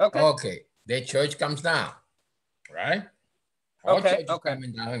 Okay, the church comes down, right? Okay.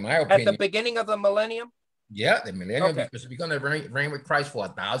 Coming down, in my opinion. At the beginning of the millennium? Yeah, the millennium, because we're going to reign with Christ for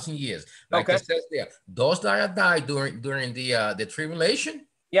 1,000 years. Like it says there, those that have died during the tribulation,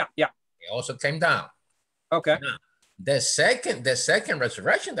 they also came down. Okay. Now, the second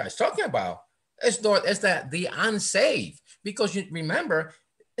resurrection that I was talking about is that the unsaved, because you remember,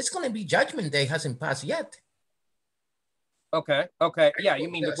 it's going to be judgment day hasn't passed yet. Okay. Yeah, you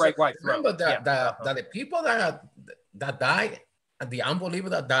mean the great white throne. Remember that the people that died, the unbeliever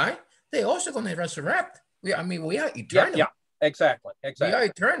that died, they also going to resurrect. We are eternal. Yeah, exactly. We are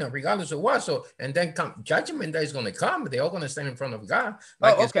eternal, regardless of what. So, and then judgment day is going to come. They're all going to stand in front of God.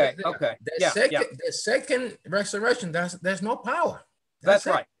 Like The second resurrection, there's no power. That's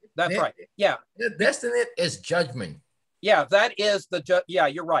right. Yeah. The destiny is judgment. Yeah, that is yeah,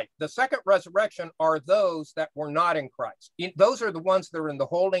 you're right. The second resurrection are those that were not in Christ. Those are the ones that are in the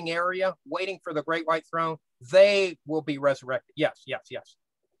holding area, waiting for the great white throne. They will be resurrected. Yes.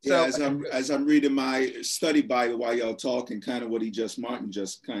 So, yeah, as I'm reading my study Bible while y'all talking, kind of what Martin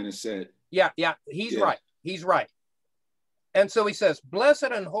just kind of said. Yeah, he's right. He's right. And so he says, blessed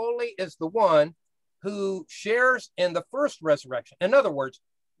and holy is the one who shares in the first resurrection. In other words,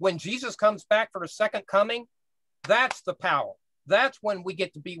 when Jesus comes back for a second coming, that's the power. That's when we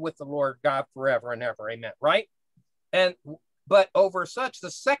get to be with the Lord God forever and ever. Amen. Right? But over such,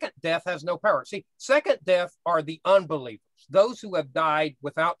 the second death has no power. See, second death are the unbelievers, those who have died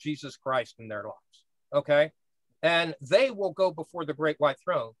without Jesus Christ in their lives. Okay. And they will go before the great white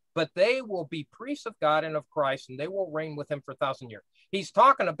throne, but they will be priests of God and of Christ, and they will reign with him for 1,000 years. He's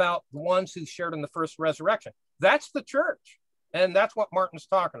talking about the ones who shared in the first resurrection. That's the church. And that's what Martin's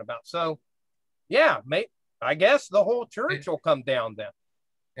talking about. So yeah, I guess the whole church will come down then.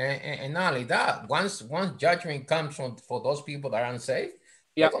 And not only that, once judgment comes for those people that are unsaved,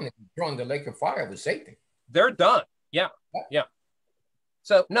 they're going to be thrown in the lake of fire with Satan. They're done. Yeah.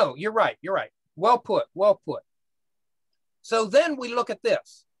 So no, you're right. Well put. So then we look at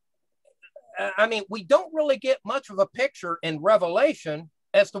this. I mean, we don't really get much of a picture in Revelation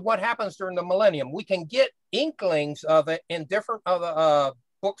as to what happens during the millennium. We can get inklings of it in different other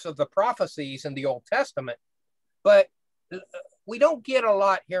books of the prophecies in the Old Testament, but we don't get a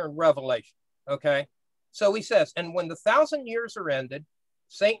lot here in Revelation. Okay. So he says, and when the 1,000 years are ended,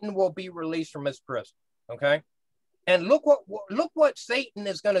 Satan will be released from his prison. Okay. And look what Satan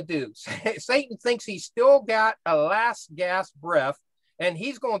is going to do. Satan thinks he's still got a last gasp breath, and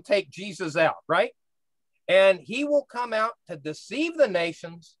he's going to take Jesus out, right? And he will come out to deceive the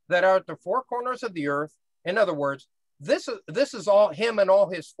nations that are at the four corners of the earth. In other words, this is all him and all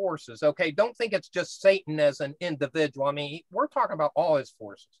his forces. Okay, don't think it's just Satan as an individual. I mean, we're talking about all his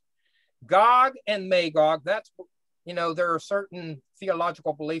forces. Gog and Magog, that's, there are certain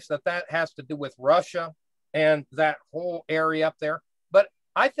theological beliefs that has to do with Russia and that whole area up there. But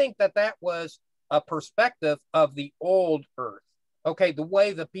I think that was a perspective of the old earth. Okay, the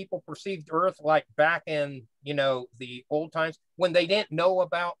way the people perceived earth, like back in, the old times when they didn't know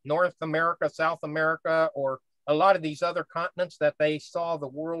about North America, South America, or a lot of these other continents, that they saw the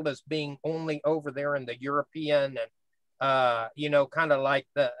world as being only over there in the European and, kind of like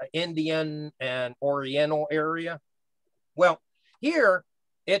the Indian and Oriental area. Well, here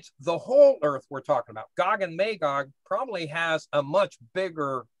it's the whole earth we're talking about. Gog and Magog probably has a much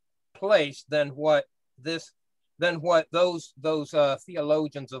bigger place than what those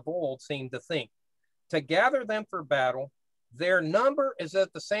theologians of old seem to think. To gather them for battle, their number is as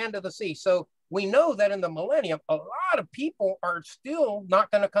the sand of the sea. So we know that in the millennium, a lot of people are still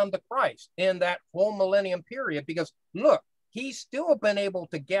not going to come to Christ in that whole millennium period, because look, he's still been able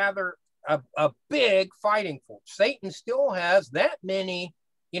to gather a big fighting force. Satan still has that many,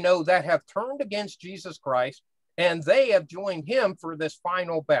 that have turned against Jesus Christ, and they have joined him for this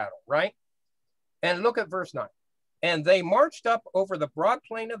final battle, right? And look at verse 9. And they marched up over the broad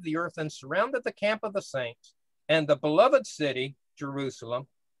plain of the earth and surrounded the camp of the saints and the beloved city, Jerusalem.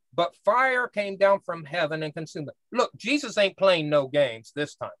 But fire came down from heaven and consumed them. Look, Jesus ain't playing no games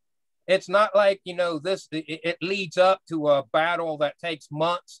this time. It's not like, you know, it leads up to a battle that takes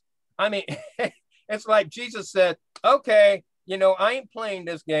months. I mean, it's like Jesus said, okay, you know, I ain't playing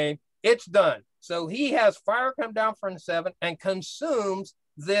this game. It's done. So he has fire come down from heaven and consumes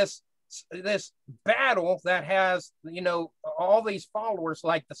this battle that has, you know, all these followers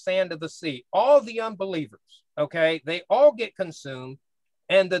like the sand of the sea, all the unbelievers, okay? They all get consumed,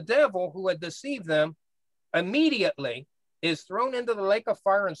 and the devil who had deceived them immediately is thrown into the lake of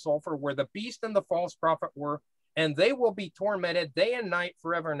fire and sulfur where the beast and the false prophet were, and they will be tormented day and night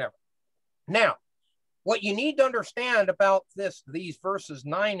forever and ever. Now, what you need to understand about these verses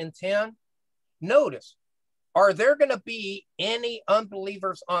 9 and 10, notice, are there going to be any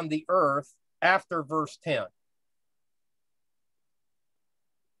unbelievers on the earth after verse 10?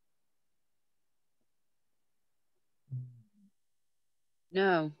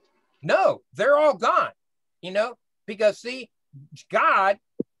 No. No, they're all gone, you know, because see, God,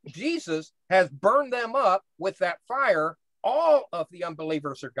 Jesus has burned them up with that fire. All of the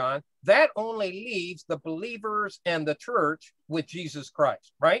unbelievers are gone. That only leaves the believers and the church with Jesus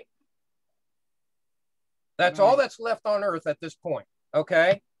Christ, right? That's all that's left on earth at this point,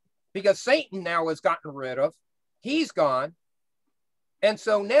 okay? Because Satan now has gotten rid of, he's gone. And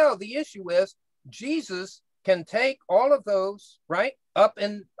so now the issue is Jesus can take all of those, right, up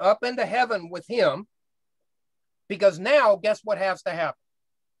into heaven with him, because now guess what has to happen?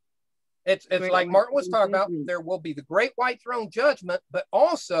 It's like Martin was talking about, there will be the great white throne judgment, but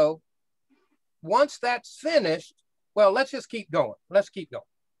also once that's finished, well, let's just keep going. Let's keep going.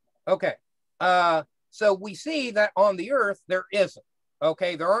 Okay. So we see that on the earth, there isn't.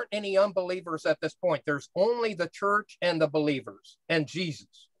 Okay. There aren't any unbelievers at this point. There's only the church and the believers and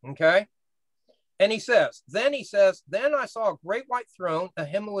Jesus. Okay. And he says, then I saw a great white throne, and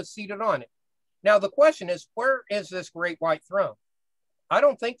him who was seated on it. Now, the question is, where is this great white throne? I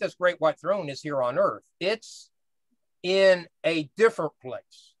don't think this great white throne is here on earth. It's in a different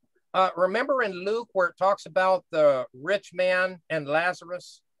place. Remember in Luke where it talks about the rich man and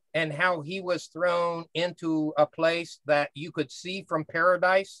Lazarus and how he was thrown into a place that you could see from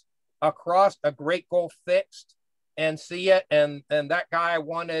paradise across a great gulf fixed and see it. And that guy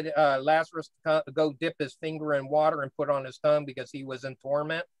wanted Lazarus to go dip his finger in water and put on his tongue because he was in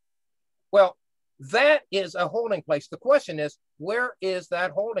torment. Well, that is a holding place. The question is, where is that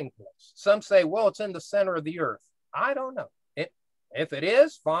holding place? Some say, well, it's in the center of the earth. I don't know. If it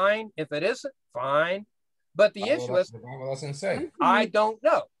is, fine. If it isn't, fine. But the issue is, the Bible doesn't say. I don't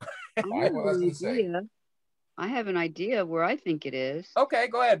know. I have an idea where I think it is. Okay,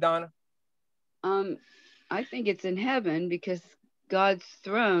 go ahead, Donna. I think it's in heaven because God's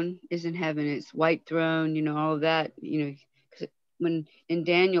throne is in heaven. It's white throne, you know, all of that, you know, when in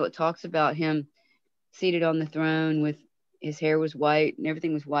Daniel, it talks about him seated on the throne with his hair was white and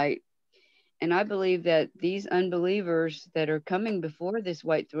everything was white. And I believe that these unbelievers that are coming before this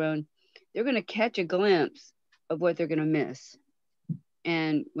white throne, they're going to catch a glimpse of what they're going to miss.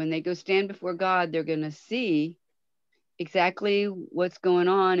 And when they go stand before God, they're going to see exactly what's going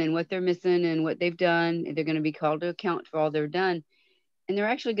on and what they're missing and what they've done. They're going to be called to account for all they've done. And they're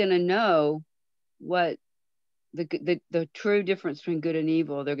actually going to know what the true difference between good and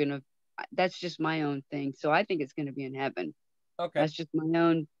evil. They're going to, that's just my own thing. So I think it's going to be in heaven. Okay. That's just my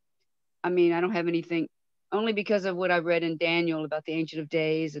own. I mean, I don't have anything, only because of what I've read in Daniel about the Ancient of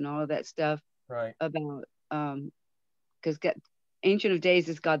Days and all of that stuff. Right. About, because Ancient of Days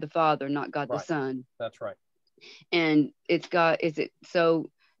is God the Father, not God the Son. That's right. And it's God, so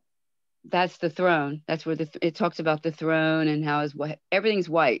that's the throne. That's where it talks about the throne and how everything's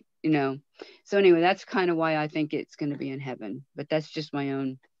white, you know. So anyway, that's kind of why I think it's going to be in heaven. But that's just my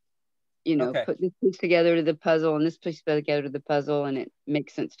own, you know, put this piece together to the puzzle and this piece together to the puzzle, and it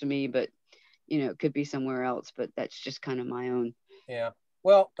makes sense to me. But you know, it could be somewhere else. But that's just kind of my own. Yeah.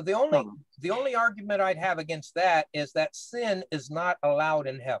 Well, the only argument I'd have against that is that sin is not allowed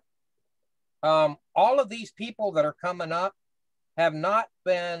in heaven. All of these people that are coming up have not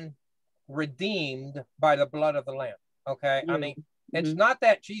been redeemed by the blood of the Lamb. Okay. I mean, it's not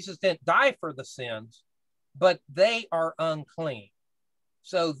that Jesus didn't die for the sins, but they are unclean.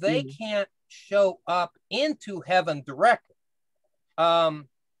 So they can't show up into heaven directly.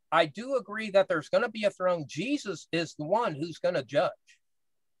 I do agree that there's going to be a throne. Jesus is the one who's going to judge,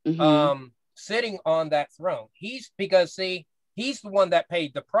 sitting on that throne. He's the one that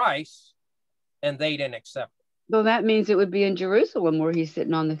paid the price and they didn't accept it. Well, that means it would be in Jerusalem where he's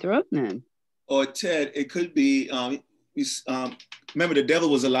sitting on the throne then. or Ted, it could be, remember the devil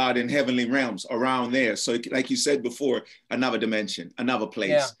was allowed in heavenly realms around there. So like you said before, another dimension, another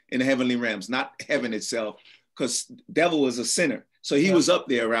place in the heavenly realms, not heaven itself, because devil was a sinner. So he was up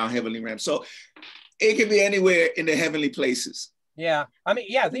there around heavenly realms. So it can be anywhere in the heavenly places. Yeah. I mean,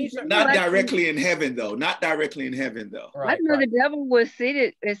 these are not directly in heaven though. Not directly in heaven though. Right, I know the devil was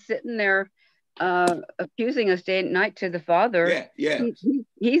sitting there accusing us day and night to the Father.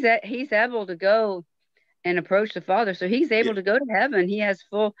 He's able to go and approach the Father, so he's able to go to heaven. He has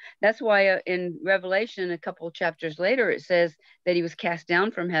full. That's why in Revelation, a couple of chapters later, it says that he was cast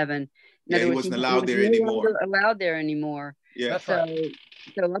down from heaven. In other he words, wasn't allowed there anymore. Allowed there anymore. Yeah. So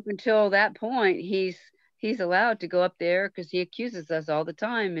up until that point, he's allowed to go up there because he accuses us all the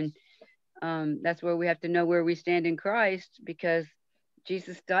time, and that's where we have to know where we stand in Christ, because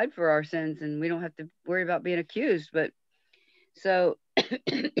Jesus died for our sins, and we don't have to worry about being accused. But so.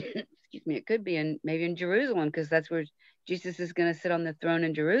 Excuse me, it could be maybe in Jerusalem, because that's where Jesus is going to sit on the throne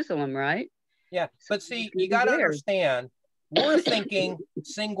in Jerusalem, right? Yeah, but see, you got to understand, we're thinking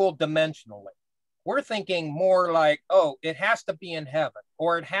single dimensionally. We're thinking more like, oh, it has to be in heaven,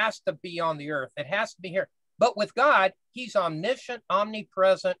 or it has to be on the earth. It has to be here. But with God, he's omniscient,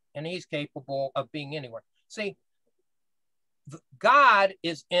 omnipresent, and he's capable of being anywhere. See, God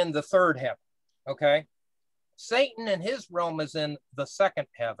is in the third heaven, okay? Satan and his realm is in the second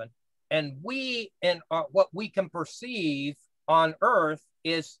heaven. And we, in what we can perceive on earth,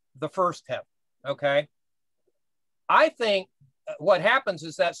 is the first heaven, okay? I think what happens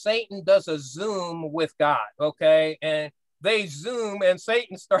is that Satan does a Zoom with God, okay? And they Zoom and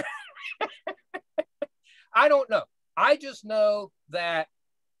Satan starts. I don't know. I just know that,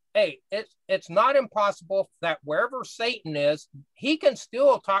 hey, it's not impossible that wherever Satan is, he can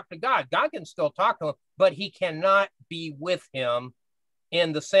still talk to God. God can still talk to him, but he cannot be with him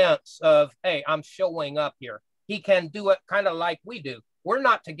in the sense of, hey, I'm showing up here. He can do it kind of like we do. We're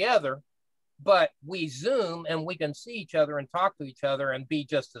not together, but we Zoom and we can see each other and talk to each other and be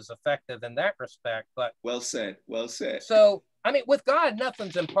just as effective in that respect. But well said. So, I mean, with God,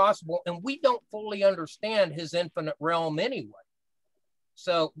 nothing's impossible, and we don't fully understand his infinite realm anyway.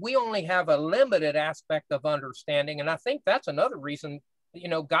 So we only have a limited aspect of understanding. And I think that's another reason,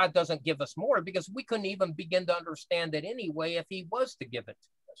 God doesn't give us more, because we couldn't even begin to understand it anyway if he was to give it to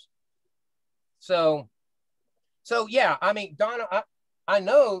us. So yeah, I mean, Donna, I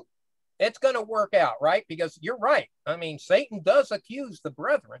know it's going to work out, right? Because you're right. I mean, Satan does accuse the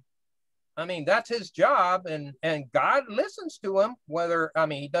brethren. I mean, that's his job, and God listens to him,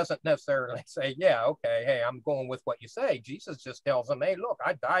 he doesn't necessarily say, yeah, okay, hey, I'm going with what you say. Jesus just tells him, hey, look,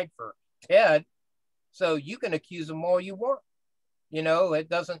 I died for Ted, so you can accuse him all you want.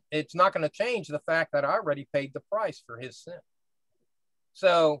 It's not going to change the fact that I already paid the price for his sin.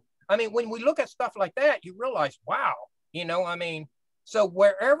 So, I mean, when we look at stuff like that, you realize, wow, so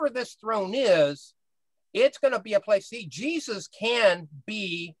wherever this throne is, it's going to be a place. See, Jesus can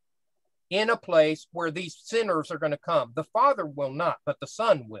be in a place where these sinners are going to come. The Father will not, but the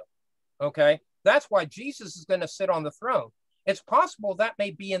Son will. Okay. That's why Jesus is going to sit on the throne. It's possible that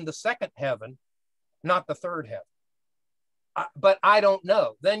may be in the second heaven, not the third heaven. But I don't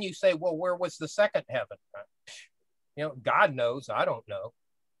know. Then you say, well, where was the second heaven? God knows. I don't know.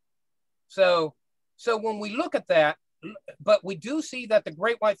 So when we look at that, but we do see that the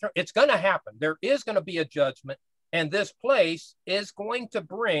great white throne, it's going to happen. There is going to be a judgment, and this place is going to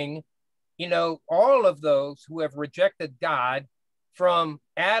bring, all of those who have rejected God from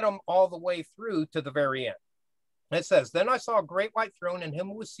Adam all the way through to the very end. It says, then I saw a great white throne, and him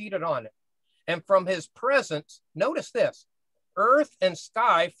who was seated on it. And from his presence, notice this, earth and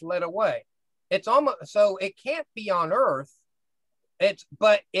sky fled away. It's almost, so it can't be on earth.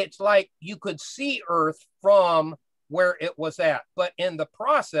 But it's like you could see earth from where it was at. But in the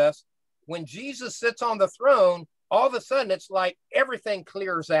process, when Jesus sits on the throne, all of a sudden it's like everything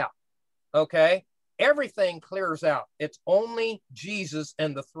clears out. Okay? Everything clears out. It's only Jesus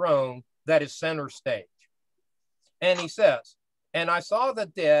and the throne that is center stage. And he says, and I saw the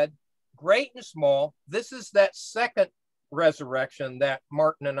dead, great and small. This is that second resurrection that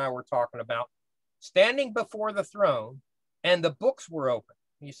Martin and I were talking about, standing before the throne, and the books were open.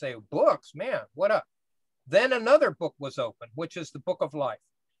 You say, books, man, what up? Then another book was open, which is the book of life.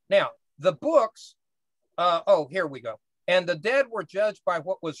 Now, the books, here we go. And the dead were judged by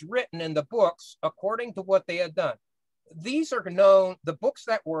what was written in the books according to what they had done. These are known, the books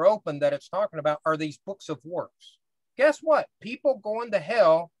that were open that it's talking about are these books of works. Guess what? People going to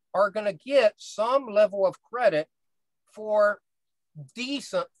hell are going to get some level of credit for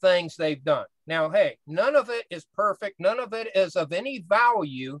decent things they've done. Now, hey, none of it is perfect. None of it is of any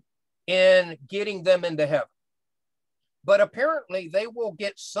value, in getting them into heaven. But apparently they will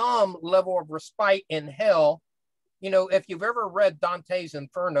get some level of respite in hell. You know, if you've ever read Dante's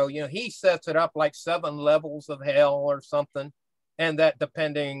Inferno, you know, he sets it up like 7 levels of hell or something. And that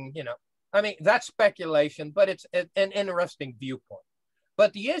depending, you know, I mean, that's speculation, but it's an interesting viewpoint.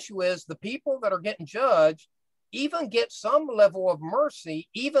 But the issue is the people that are getting judged even get some level of mercy,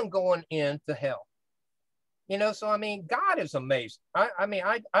 even going into hell. You know, so I mean, God is amazing. I mean,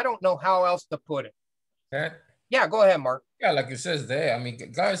 I don't know how else to put it. That, Yeah, go ahead, Mark. yeah, like it says there, I mean,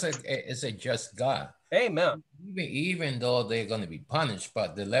 God is a just God. Amen. Even though they're going to be punished,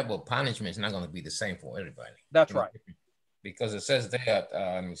 but the level of punishment is not going to be the same for everybody. That's right. Because it says there,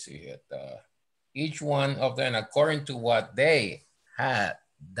 let me see here, each one of them according to what they had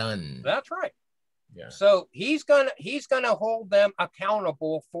done. That's right. Yeah. So he's gonna hold them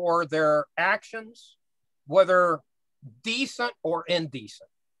accountable for their actions, whether decent or indecent.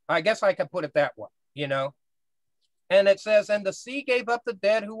 I guess I could put it that way, you know. And it says, and the sea gave up the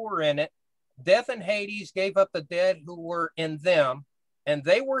dead who were in it. Death and Hades gave up the dead who were in them, and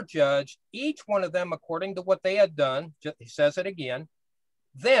they were judged, each one of them according to what they had done. He says it again.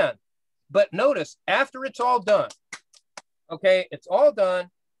 Then, but notice, after it's all done, okay, it's all done.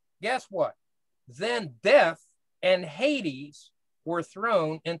 Guess what? Then death and Hades were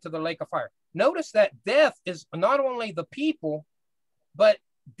thrown into the lake of fire. Notice that death is not only the people, but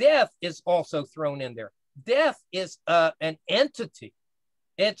death is also thrown in there. Death is an entity.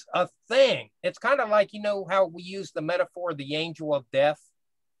 It's a thing. It's kind of like, you know, how we use the metaphor, the angel of death.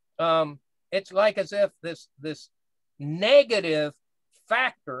 It's like as if this negative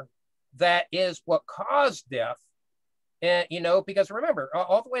factor that is what caused death. And, you know, because remember,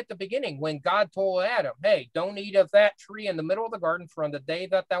 all the way at the beginning, when God told Adam, hey, don't eat of that tree in the middle of the garden, for on the day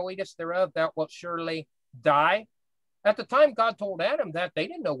that thou eatest thereof, thou wilt surely die. At the time God told Adam that, they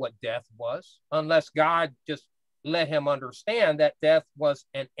didn't know what death was, unless God just let him understand that death was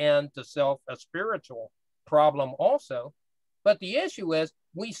an end to self, a spiritual problem also. But the issue is,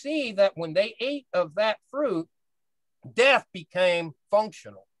 we see that when they ate of that fruit, death became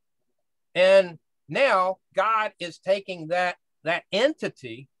functional. And now God is taking that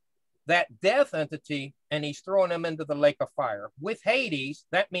entity, that death entity, and he's throwing them into the lake of fire. With Hades,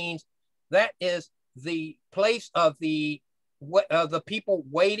 that means that is the place of the people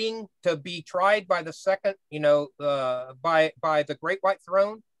waiting to be tried by the second, you know, by the great white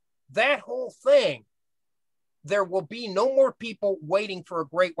throne. That whole thing, there will be no more people waiting for a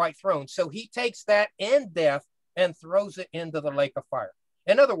great white throne. So he takes that and death and throws it into the lake of fire.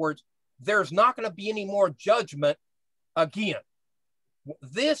 In other words, there's not going to be any more judgment again.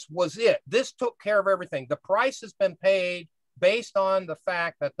 This was it. This took care of everything. The price has been paid based on the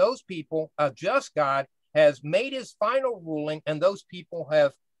fact that those people, a just God, has made his final ruling, and those people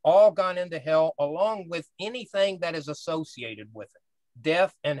have all gone into hell along with anything that is associated with it,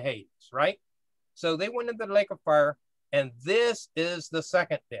 death and Hades, right? So they went into the lake of fire, and this is the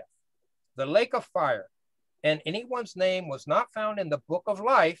second death, the lake of fire. And anyone's name was not found in the book of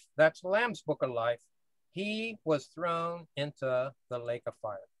life, that's the Lamb's book of life, he was thrown into the lake of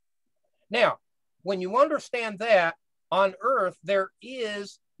fire. Now, when you understand that, on earth, there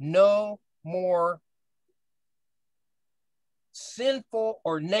is no more sinful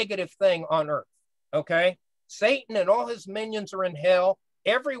or negative thing on earth, okay? Satan and all his minions are in hell.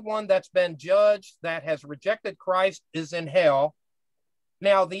 Everyone that's been judged that has rejected Christ is in hell.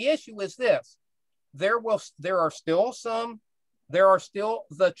 Now, the issue is this. There are still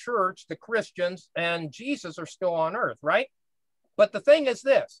the church, the Christians, and Jesus are still on earth, right? But the thing is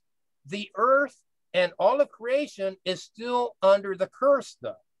this, the earth and all of creation is still under the curse,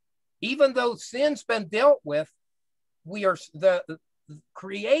 though. Even though sin's been dealt with, the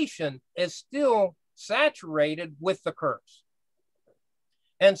creation is still saturated with the curse.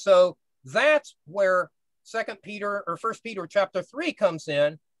 And so that's where 2 Peter or 1 Peter chapter 3 comes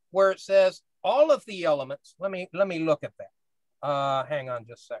in, where it says all of the elements. Let me look at that. Hang on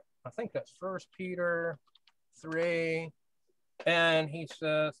just a sec. I think that's 1 Peter 3. And he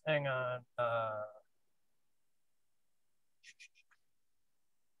says, hang on.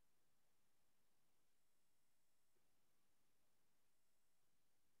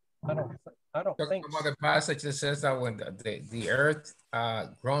 I don't think about the passage that says that when the earth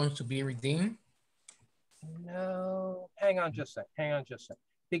groans to be redeemed. No, hang on just a sec.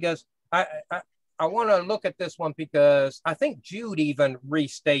 Because I want to look at this one because I think Jude even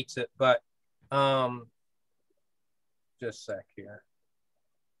restates it, but just a sec here.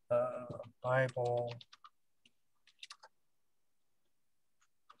 Bible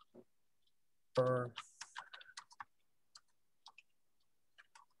earth.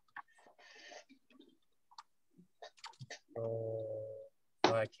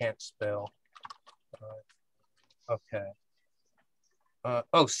 I can't spell. Okay.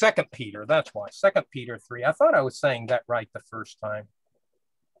 Oh, 2 Peter. That's why. 2 Peter 3. I thought I was saying that right the first time.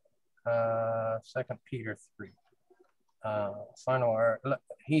 2 Peter 3. Final.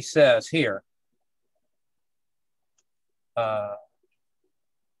 He says here. But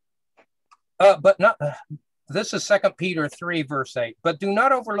not. This is 2 Peter 3, verse 8. But do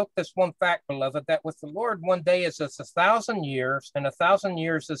not overlook this one fact, beloved, that with the Lord 1 day is as 1,000 years, and 1,000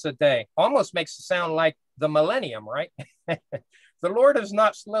 years is a day. Almost makes it sound like the millennium, right? The Lord is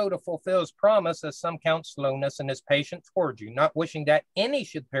not slow to fulfill his promise, as some count slowness, and is patient toward you, not wishing that any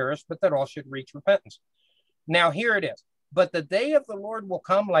should perish, but that all should reach repentance. Now here it is. But the day of the Lord will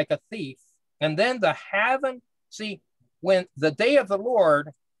come like a thief, and then the heaven, see, when the day of the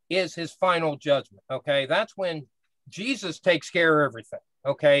Lord is his final judgment, okay? That's when Jesus takes care of everything,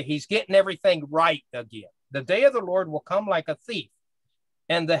 okay? He's getting everything right again. The day of the Lord will come like a thief,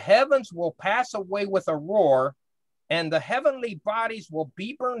 and the heavens will pass away with a roar, and the heavenly bodies will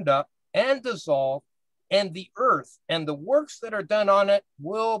be burned up and dissolved, and the earth and the works that are done on it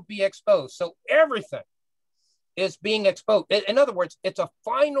will be exposed. So everything is being exposed. In other words, it's a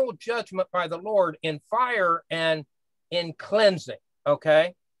final judgment by the Lord in fire and in cleansing,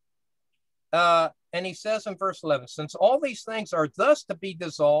 okay? And he says in verse 11, since all these things are thus to be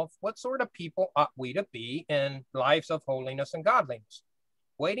dissolved, what sort of people ought we to be in lives of holiness and godliness,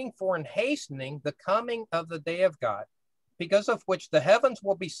 waiting for and hastening the coming of the day of God, because of which the heavens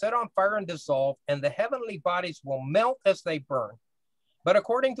will be set on fire and dissolved, and the heavenly bodies will melt as they burn. But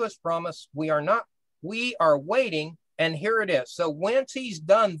according to his promise, we are waiting, and here it is. So once he's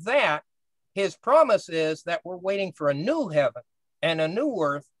done that, his promise is that we're waiting for a new heaven and a new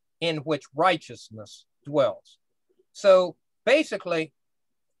earth in which righteousness dwells. So basically,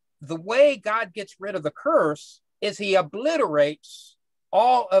 the way God gets rid of the curse is he obliterates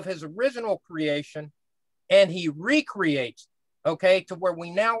all of his original creation and he recreates, okay, to where we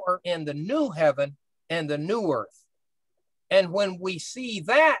now are in the new heaven and the new earth. And when we see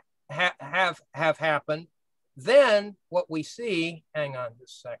that have happened, then what we see, hang on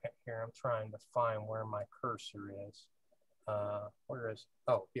just a second here, I'm trying to find where my cursor is. Where is,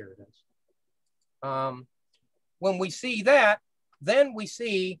 oh, here it is. When we see that, then we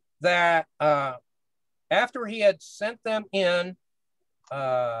see that after he had sent them in,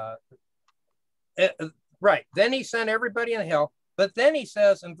 right, then he sent everybody in hell. But then he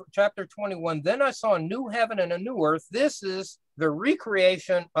says in chapter 21, then I saw a new heaven and a new earth. This is the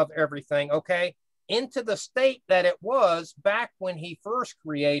recreation of everything, okay, into the state that it was back when he first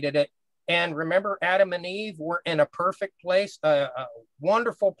created it. And remember, Adam and Eve were in a perfect place, a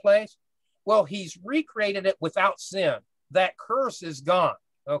wonderful place. Well, he's recreated it without sin. That curse is gone,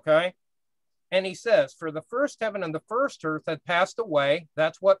 okay? And he says, for the first heaven and the first earth had passed away.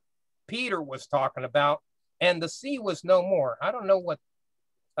 That's what Peter was talking about. And the sea was no more. I don't know what,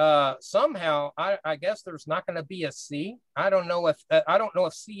 somehow, I guess there's not going to be a sea. I don't know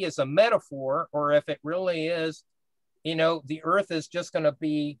if sea is a metaphor or if it really is, you know, the earth is just going to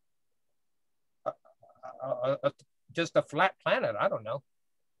be just a flat planet. I don't know.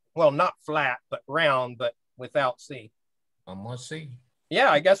 Well, not flat, but round, but without sea. Almost see. Yeah,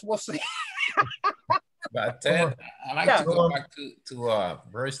 I guess we'll see. But Ted, I like to go back to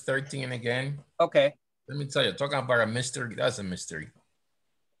verse 13 again. Okay. Let me tell you, talking about a mystery, that's a mystery.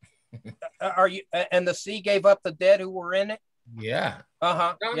 Are you? And the sea gave up the dead who were in it? Yeah.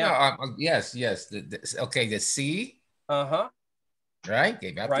 Uh-huh. No, yes. Okay, the sea. Uh-huh. Right?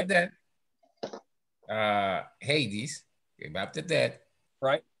 Gave up the dead. Hades gave up the dead.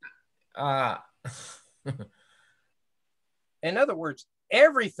 Right. In other words,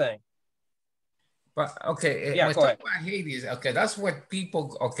 everything. But okay, yeah, go ahead. About Hades, okay, that's what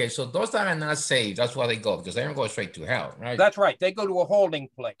people, okay, so those that are not saved, that's where they go, because they don't go straight to hell, right? That's right. They go to a holding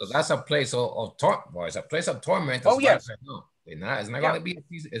place. So that's a place of torment. Well, it's a place of torment. Oh, yes. No, it's not going to be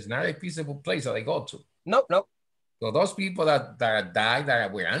it's not a peaceable place that they go to. Nope. So those people that died,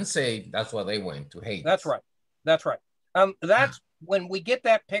 that were unsaved, that's where they went, to Hades. That's right. That's when we get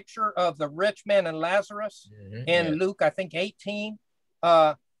that picture of the rich man and Lazarus in Luke, I think 18.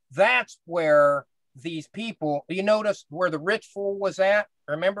 That's where these people, you notice where the rich fool was at?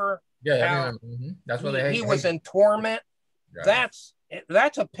 Remember? Yeah, that's where he was in torment. Right.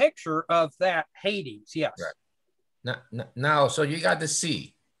 That's a picture of that Hades. Yes. Right. Now, so you got the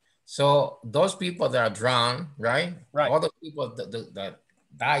sea. So those people that are drowned, right? Right. All the people that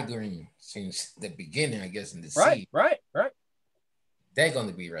died since the beginning, I guess, in the sea. Right. They're going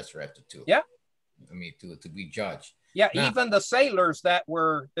to be resurrected too. Yeah. I mean, to be judged. Yeah, now, even the sailors that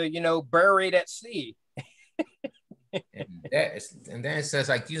were, buried at sea. And then it says,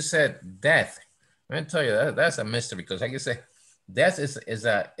 like you said, death. Let me tell you, that's a mystery, because like you say, death is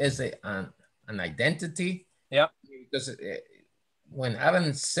an identity. Yeah. Because when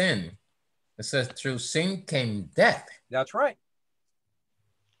Adam sinned, it says through sin came death. That's right.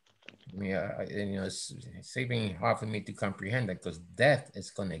 I mean, it's even hard for me to comprehend that, because death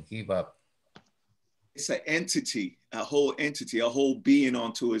is going to give up. It's an entity, a whole entity, a whole being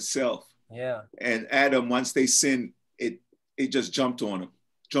unto itself. Yeah. And Adam, once they sinned, it just jumped on them,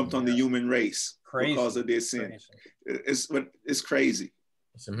 jumped on the human race because of their sin. It's crazy.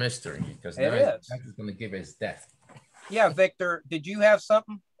 It's a mystery, because it is. It's going to give us death. Yeah, Victor, did you have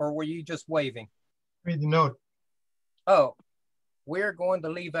something, or were you just waving? Read the note. Oh, we're going to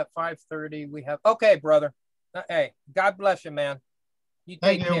leave at 5:30. We have, okay, brother. Hey, God bless you, man. You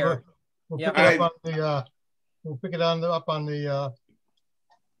take care. We'll pick it up on the we'll pick it up on the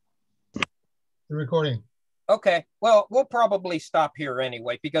recording. Okay. Well, we'll probably stop here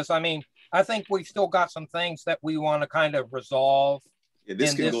anyway, because I mean, I think we've still got some things that we want to kind of resolve. Yeah,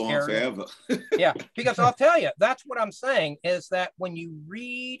 this can go on forever. Yeah, because I'll tell you, that's what I'm saying, is that when you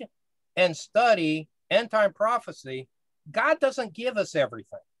read and study end time prophecy, God doesn't give us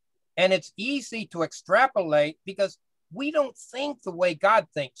everything. And it's easy to extrapolate because we don't think the way God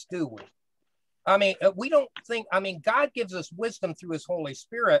thinks, do we? I mean, we don't think, I mean, God gives us wisdom through his Holy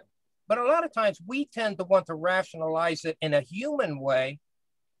Spirit, but a lot of times we tend to want to rationalize it in a human way.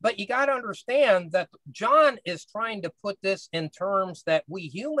 But you got to understand that John is trying to put this in terms that we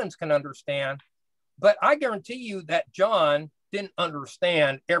humans can understand. But I guarantee you that John didn't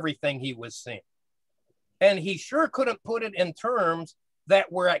understand everything he was seeing. And he sure couldn't put it in terms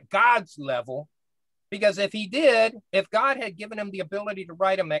that were at God's level. Because if he did, if God had given him the ability to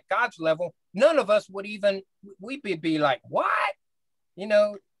write him at God's level, none of us would even, we'd be like, what? You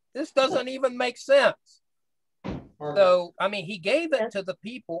know, this doesn't even make sense. Margaret. So, I mean, he gave it to the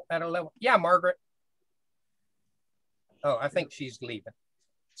people at a level. Yeah, Margaret. Oh, I think she's leaving.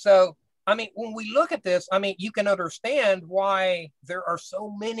 So, I mean, when we look at this, I mean, you can understand why there are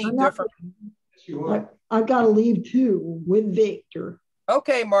so many different. I've got to leave too with Victor.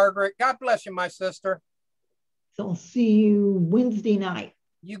 Okay, Margaret. God bless you, my sister. So I'll see you Wednesday night.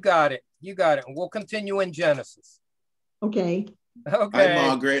 You got it. You got it. And we'll continue in Genesis. Okay. Okay. Hi,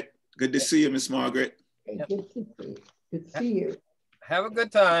 Margaret. Good to see you, Miss Margaret. Okay, yep. Good to see you. Have a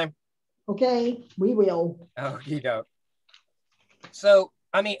good time. Okay, we will. Okie doke. So,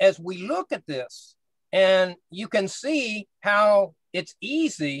 I mean, as we look at this, and you can see how it's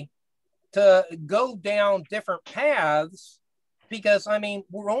easy to go down different paths, because, I mean,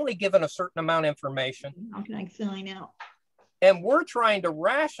 we're only given a certain amount of information. How can I sign out? And we're trying to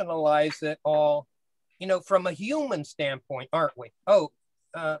rationalize it all, you know, from a human standpoint, aren't we? Oh,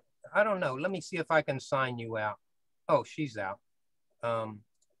 I don't know. Let me see if I can sign you out. Oh, she's out.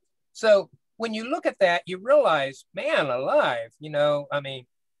 So when you look at that, you realize, man alive, you know, I mean,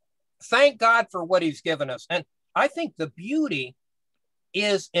 thank God for what he's given us. And I think the beauty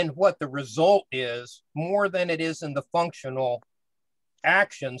is in what the result is more than it is in the functional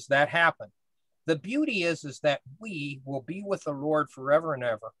actions that happen. The beauty is that we will be with the Lord forever and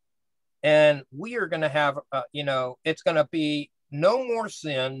ever. And we are going to have, you know, it's going to be no more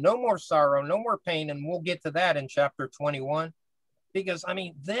sin, no more sorrow, no more pain. And we'll get to that in chapter 21. Because, I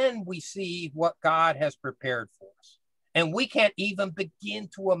mean, then we see what God has prepared for us. And we can't even begin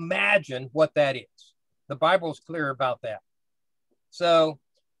to imagine what that is. The Bible is clear about that. So,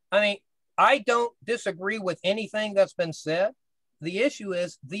 I mean, I don't disagree with anything that's been said. The issue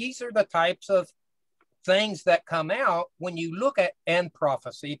is these are the types of things that come out when you look at end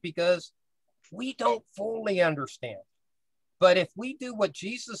prophecy, because we don't fully understand. But if we do what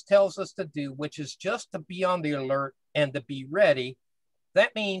Jesus tells us to do, which is just to be on the alert and to be ready,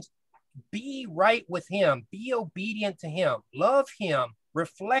 that means be right with him, be obedient to him, love him,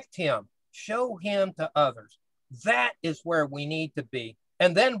 reflect him, show him to others. That is where we need to be.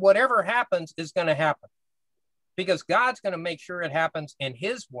 And then whatever happens is going to happen, because God's going to make sure it happens in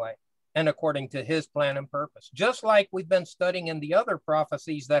his way and according to his plan and purpose. Just like we've been studying in the other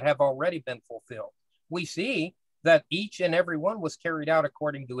prophecies that have already been fulfilled. We see that each and every one was carried out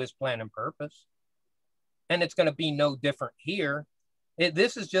according to his plan and purpose. And it's going to be no different here.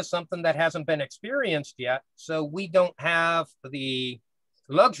 This is just something that hasn't been experienced yet. So we don't have the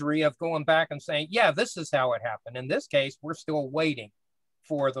luxury of going back and saying, yeah, this is how it happened. In this case, we're still waiting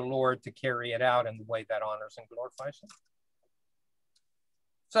for the Lord to carry it out in the way that honors and glorifies him.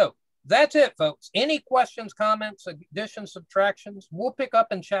 So that's it, folks. Any questions, comments, additions, subtractions? We'll pick up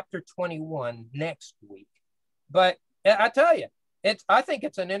in chapter 21 next week. But I tell you, I think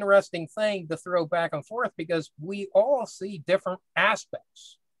it's an interesting thing to throw back and forth because we all see different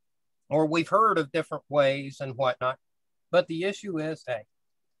aspects, or we've heard of different ways and whatnot. But the issue is, hey,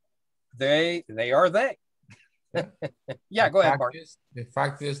 they are they. Yeah, go ahead, Mark. The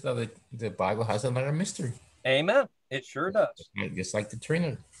fact is that the Bible has another mystery. Amen. It sure does. Just like the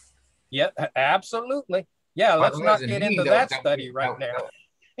Trinity. Yeah, absolutely. Yeah, let's not get into that study right now.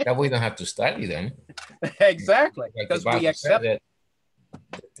 That we don't have to study then. Exactly. Like because we accept that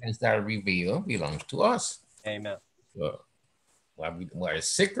the things that are revealed belongs to us. Amen. So what is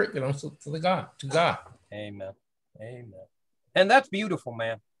secret belongs to God. Amen. Amen. And that's beautiful,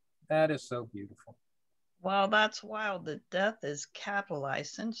 man. That is so beautiful. Well, that's wild that death is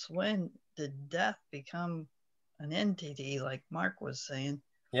capitalized. Since when did death become an entity, like Mark was saying?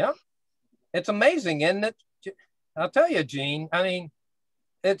 Yeah. It's amazing, isn't it? I'll tell you, Gene. I mean,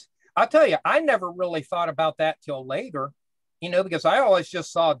 I'll tell you, I never really thought about that till later, because I always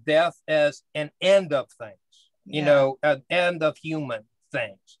just saw death as an end of things, an end of human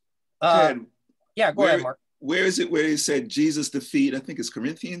things. Yeah, go ahead, Mark. Where is it where it said Jesus defeated, I think it's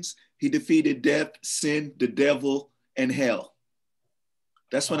Corinthians, he defeated death, sin, the devil, and hell.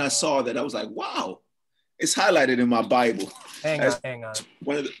 That's when I saw that. I was like, wow, it's highlighted in my Bible. Hang on.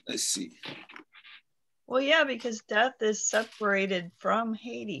 Let's see. Well, yeah, because death is separated from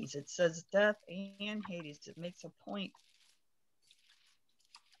Hades. It says death and Hades. It makes a point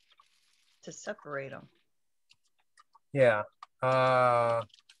to separate them. Yeah.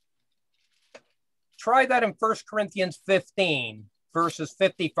 Try that in 1 Corinthians 15, verses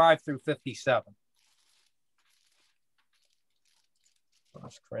 55 through 57. 1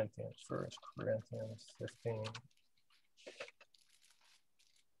 Corinthians 15.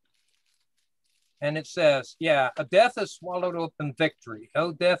 And it says, a death is swallowed up in victory.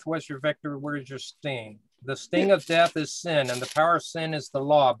 Oh, death, where's your victory? Where's your sting? The sting of death is sin, and the power of sin is the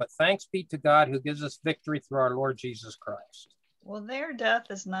law. But thanks be to God who gives us victory through our Lord Jesus Christ. Well, their death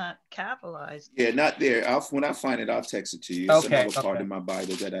is not capitalized. Yeah, not there. When I find it, I'll text it to you. It's another part in my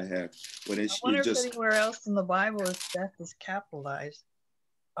Bible that I have. When I wonder if anywhere else in the Bible death is capitalized.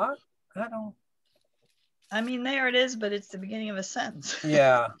 I don't. I mean, there it is, but it's the beginning of a sentence.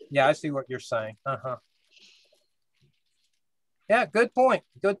 Yeah, I see what you're saying. Yeah, good point.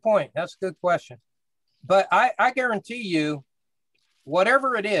 That's a good question. But I guarantee you,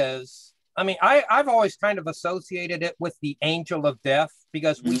 whatever it is, I mean, I've always kind of associated it with the angel of death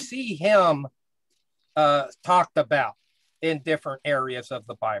because we see him talked about in different areas of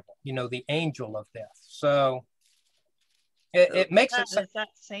the Bible, the angel of death. So it makes it. Is that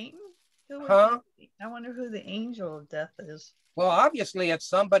Satan? Huh? I wonder who the angel of death is. Well, obviously, it's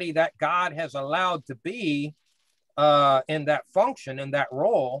somebody that God has allowed to be in that function, in that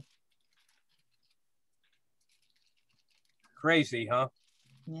role. Crazy, huh?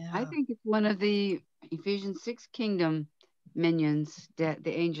 Yeah. I think it's one of the Ephesians 6 kingdom minions, the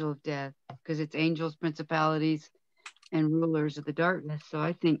angel of death, because it's angels, principalities, and rulers of the darkness. So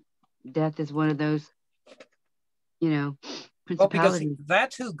I think death is one of those, well, because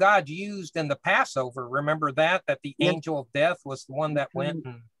that's who God used in the Passover. Remember that the angel of death was the one that went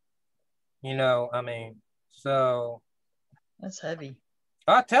and, so. That's heavy.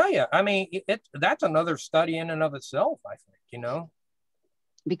 I'll tell you, that's another study in and of itself, I think,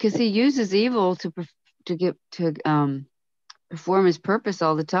 Because he uses evil to perform his purpose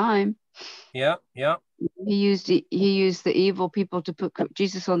all the time. Yeah. He used the evil people to put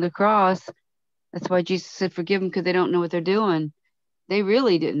Jesus on the cross. That's why Jesus said, forgive them because they don't know what they're doing. They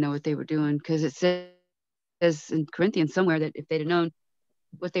really didn't know what they were doing because it says in Corinthians somewhere that if they'd have known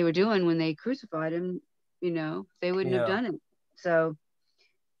what they were doing when they crucified him, they wouldn't have done it. So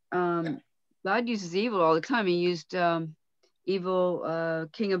God uses evil all the time. He used evil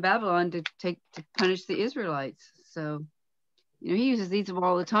king of Babylon to punish the Israelites. So, he uses these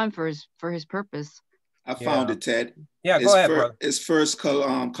all the time for his purpose. I found it, Ted. Yeah, go ahead, brother. It's first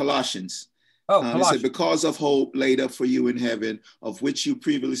Colossians. Colossians. It said, because of hope laid up for you in heaven, of which you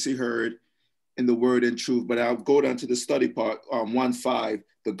previously heard in the word and truth. But I'll go down to the study part, 1:5.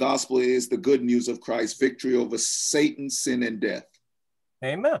 The gospel is the good news of Christ, victory over Satan, sin, and death.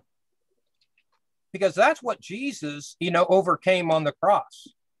 Amen. Because that's what Jesus, overcame on the cross.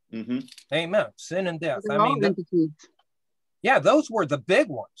 Amen. Sin and death. Yeah, those were the big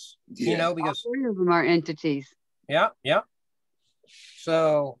ones, because all three of them are entities. Yeah.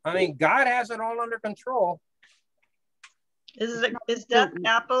 So, God has it all under control. Is death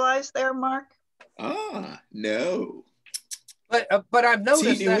capitalized there, Mark? No. But I've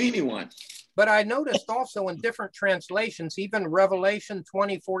noticed teeny-weeny one. But I noticed also in different translations, even Revelation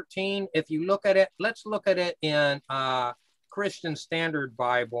 20:14, if you look at it, let's look at it in Christian Standard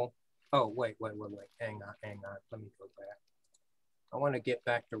Bible. Oh, wait. Hang on. Let me go back. I want to get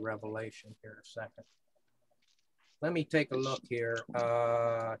back to Revelation here a second. Let me take a look here.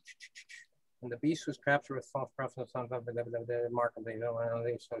 And the beast was captured with false prophets, mark of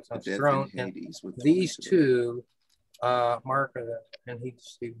the throne. And these two mark of the, and he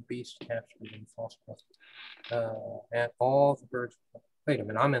deceived the beast captured in false prophets. And all the birds. Wait a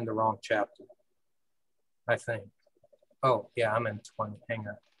minute, I'm in the wrong chapter, I think. Oh, yeah, I'm in 20. Hang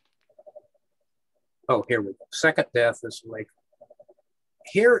on. Oh, here we go. Second death is lake.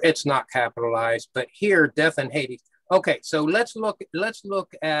 Here it's not capitalized, but here death and Hades. Okay, so let's look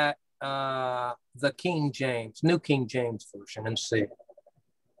at the King James, New King James Version, and see.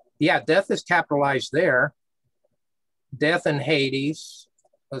 Yeah, death is capitalized there. Death and Hades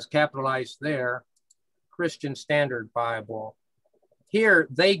was capitalized there. Christian Standard Bible. Here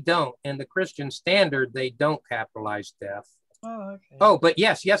they don't. In the Christian Standard, they don't capitalize death. Oh, okay. Oh, but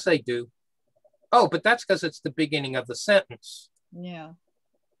yes, they do. Oh, but that's because it's the beginning of the sentence. Yeah.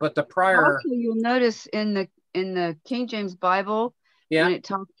 But the prior. Also, you'll notice in the King James Bible, yeah, when it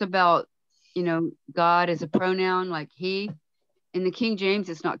talks about, God as a pronoun like he, in the King James,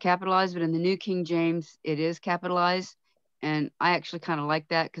 it's not capitalized, but in the New King James, it is capitalized. And I actually kind of like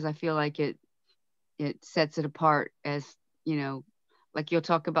that because I feel like it sets it apart as, like you'll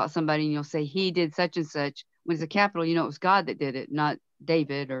talk about somebody and you'll say he did such and such. When it's a capital, it was God that did it, not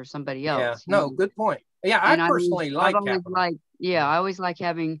David or somebody else. Yeah, no, good point. Yeah, I personally like I always like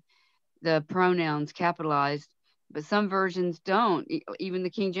having the pronouns capitalized, but some versions don't. Even the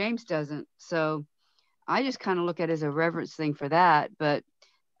King James doesn't. So I just kind of look at it as a reverence thing for that. But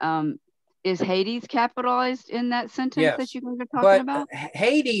is Hades capitalized in that sentence that you guys are talking about?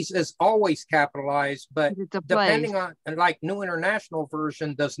 Hades is always capitalized, but depending place. on, like New International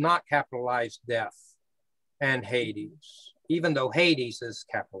Version does not capitalize death and Hades, even though Hades is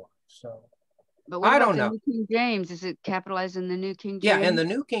capitalized. So, but what about the New King James? Is it capitalized in the New King James? Yeah, in the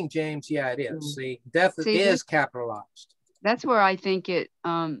New King James, yeah, it is. See, death is capitalized. That's where I think it.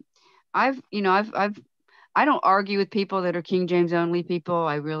 I don't argue with people that are King James only people.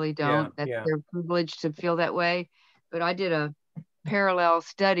 I really don't. That's their privilege to feel that way. But I did a parallel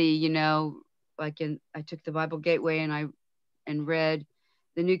study, I took the Bible Gateway and read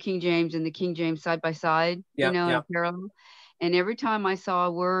the New King James and the King James side by side, in a parallel. And every time I saw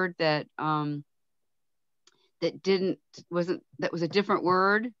a word that that was a different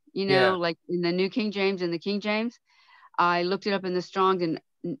word, like in the New King James and the King James, I looked it up in the Strong's, and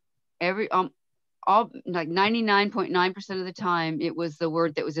all like 99.9% of the time it was the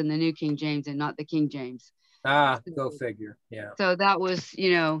word that was in the New King James and not the King James. Go figure. Yeah. So that was,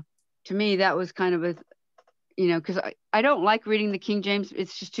 to me, that was kind of a, because I don't like reading the King James.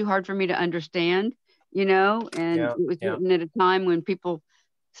 It's just too hard for me to understand, and it was written at a time when people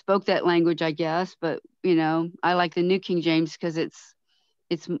spoke that language, I guess. But, I like the New King James because it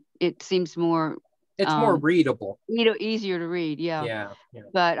seems more, it's more readable, easier to read. Yeah.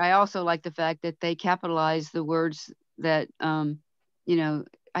 But I also like the fact that they capitalize the words that,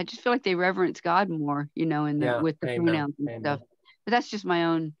 I just feel like they reverence God more, with the pronouns and stuff. But that's just my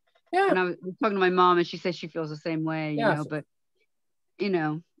own. Yeah. And I was talking to my mom, and she says she feels the same way. But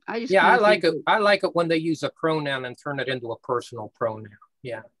I just. Yeah, I like it. I like it when they use a pronoun and turn it into a personal pronoun.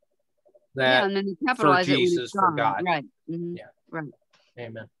 Yeah. And then they capitalize for Jesus, for God. Right. Mm-hmm. Yeah. Right.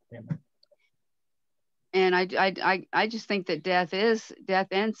 Amen. And I just think that death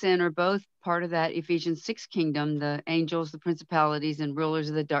and sin are both part of that Ephesians 6 kingdom, the angels, the principalities, and rulers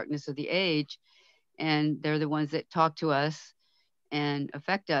of the darkness of the age. And they're the ones that talk to us and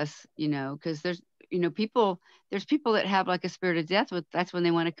affect us, because there's people that have like a spirit of death. That's when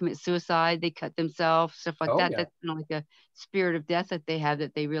they want to commit suicide, they cut themselves, stuff like that. Yeah. That's like a spirit of death that they have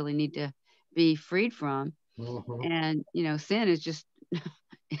that they really need to be freed from. Mm-hmm. And sin is just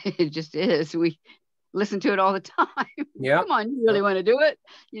it just is. We listen to it all the time. Yeah. Come on, you really want to do it?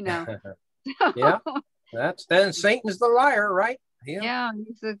 Yeah. Then Satan's the liar, right? Yeah,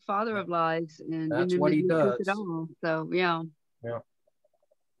 he's the father of lies, and that's what he does. It all. So yeah.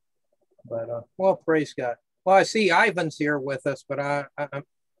 But well, praise God. Well, I see Ivan's here with us, but I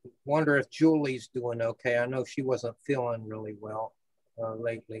wonder if Julie's doing okay. I know she wasn't feeling really well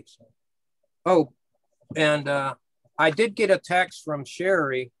lately. So. Oh, and I did get a text from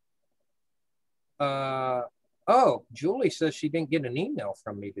Sherry. Julie says she didn't get an email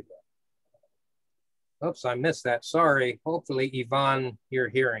from me today. Oops, I missed that. Sorry. Hopefully, Yvonne, you're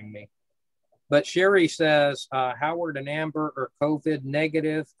hearing me. But Sherry says Howard and Amber are COVID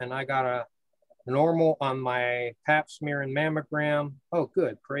negative, and I got a normal on my pap smear and mammogram. Oh,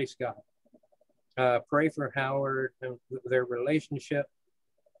 good. Praise God. Pray for Howard and their relationship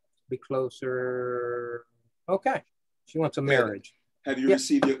be closer. Okay. She wants a marriage. Have you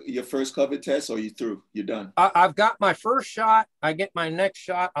received your first COVID test, or you through? You're done? I've got my first shot. I get my next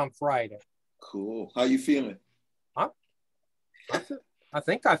shot on Friday. Cool. How you feeling? I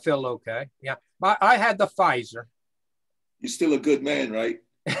think I feel okay. Yeah. I had the Pfizer. You're still a good man, right?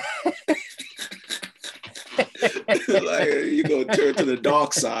 Like, you're going to turn to the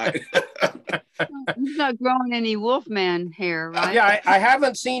dark side. He's not growing any Wolfman hair, right? Yeah, I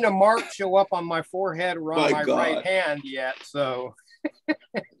haven't seen a mark show up on my forehead or on my God. right hand yet. So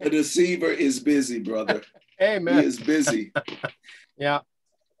the deceiver is busy, brother. Amen. He is busy. Yeah.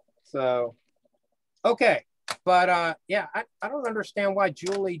 So, okay. But yeah, I don't understand why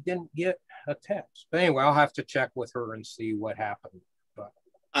Julie didn't get a text. But anyway, I'll have to check with her and see what happened. But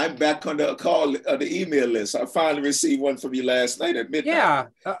I'm back on the call, the email list. I finally received one from you last night at midnight. Yeah,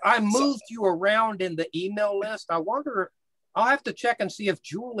 I moved you around in the email list. I wonder, I'll have to check and see if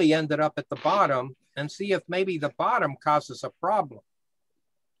Julie ended up at the bottom and see if maybe the bottom causes a problem.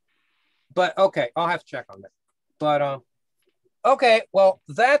 But okay, I'll have to check on that. But okay, well,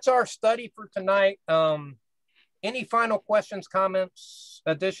 that's our study for tonight. Any final questions, comments,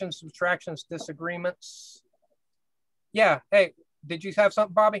 additions, subtractions, disagreements? Yeah. Hey, did you have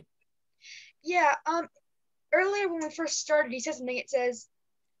something, Bobby? Yeah. Earlier when we first started, he said something. It says,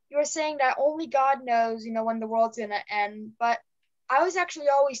 you were saying that only God knows, when the world's going to end. But I was actually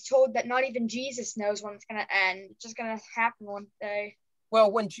always told that not even Jesus knows when it's going to end. It's just going to happen one day.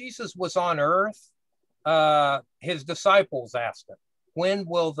 Well, when Jesus was on earth, his disciples asked him, when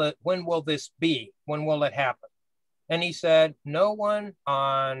will this be? When will it happen? And he said, no one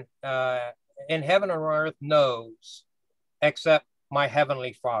in heaven or earth knows except my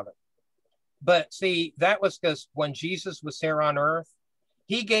heavenly Father. But see, that was because when Jesus was here on earth,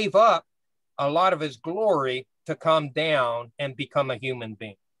 he gave up a lot of his glory to come down and become a human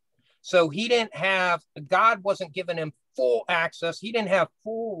being. So God wasn't giving him full access. He didn't have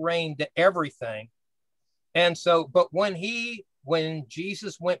full reign to everything. And so, but when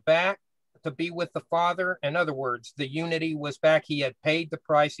Jesus went back to be with the Father, in other words, the unity was back. He had paid the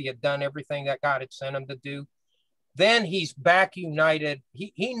price. He had done everything that God had sent him to do. Then he's back united.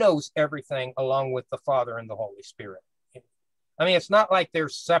 He knows everything along with the Father and the Holy Spirit. I mean, it's not like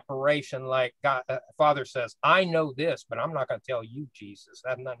there's separation, like God, Father says, I know this, but I'm not going to tell you, Jesus.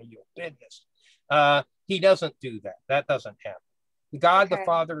 That's none of your business. He doesn't do that. That doesn't happen. God, the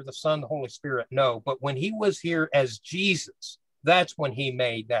Father, the Son, the Holy Spirit, no. But when he was here as Jesus, that's when he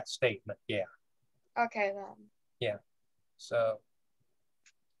made that statement. Yeah. Okay, then. Yeah. So,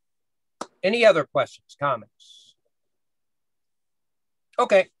 any other questions, comments?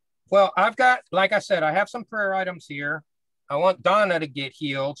 Okay. Well, I've got, like I said, I have some prayer items here. I want Donna to get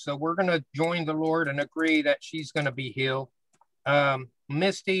healed. So we're going to join the Lord and agree that she's going to be healed.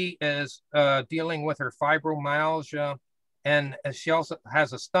 Misty is dealing with her fibromyalgia, and she also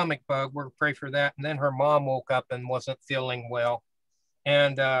has a stomach bug. We're going to pray for that. And then her mom woke up and wasn't feeling well.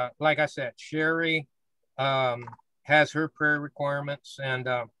 And like I said, Sherry has her prayer requirements. And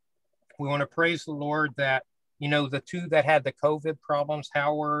we want to praise the Lord that, the two that had the COVID problems,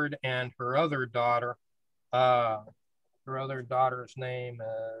 Howard and her other daughter, her other daughter's name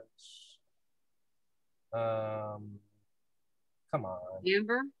is, come on.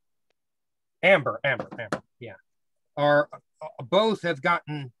 Amber, yeah. Both have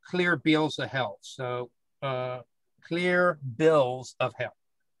gotten clear bills of health. So clear bills of health.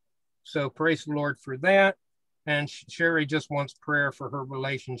 So praise the Lord for that. And Sherry just wants prayer for her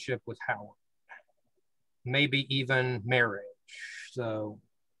relationship with Howard. Maybe even marriage. So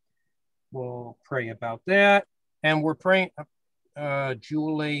we'll pray about that. And we're praying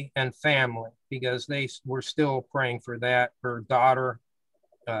Julie and family, because we're still praying for that. Her daughter,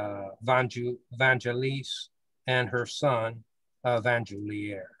 Vangelis, and her son,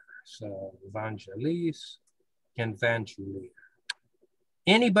 Vangelier. So Vangelis and Vangelier.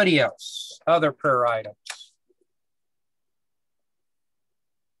 Anybody else? Other prayer items?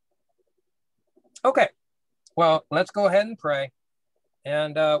 Okay. Well, let's go ahead and pray.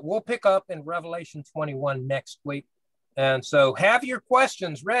 And we'll pick up in Revelation 21 next week. And so have your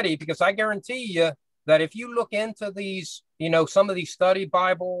questions ready, because I guarantee you that if you look into these, some of these study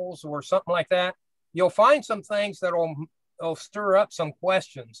Bibles or something like that, you'll find some things that will stir up some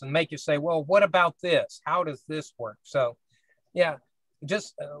questions and make you say, well, what about this? How does this work? So yeah,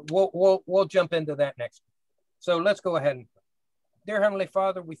 just we'll jump into that next week. So let's go ahead and pray. Dear Heavenly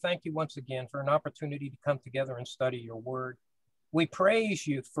Father, we thank you once again for an opportunity to come together and study your word. We praise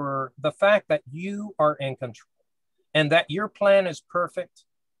you for the fact that you are in control and that your plan is perfect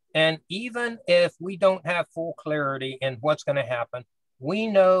And even if we don't have full clarity in what's going to happen, we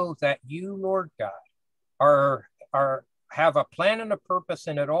know that you, Lord God, have a plan and a purpose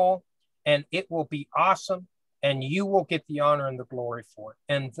in it all, and it will be awesome, and you will get the honor and the glory for it.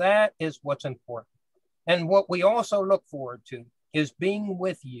 And that is what's important. And what we also look forward to is being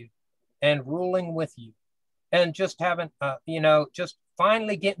with you and ruling with you, and just having, just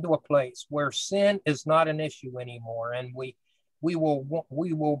finally getting to a place where sin is not an issue anymore, and we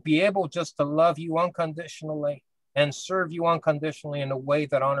will be able just to love you unconditionally and serve you unconditionally in a way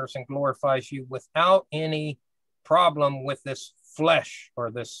that honors and glorifies you without any problem with this flesh or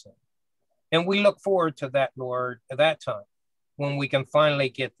this sin. And we look forward to that, Lord, at that time when we can finally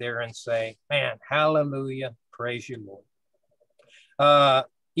get there and say, man, hallelujah, praise you, Lord.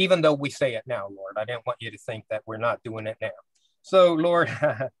 Even though we say it now, Lord, I didn't want you to think that we're not doing it now. So, Lord,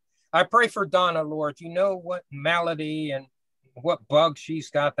 I pray for Donna, Lord. You know what malady and what bug she's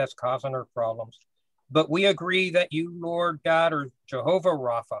got that's causing her problems. But we agree that you, Lord God, are Jehovah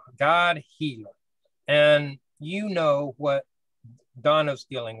Rapha, God healer. And you know what Donna's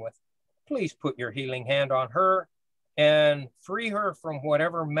dealing with. Please put your healing hand on her and free her from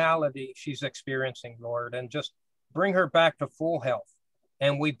whatever malady she's experiencing, Lord, and just bring her back to full health.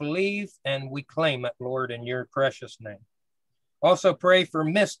 And we believe and we claim it, Lord, in your precious name. Also pray for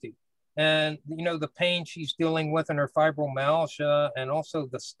Misty and, you know, the pain she's dealing with in her fibromyalgia and also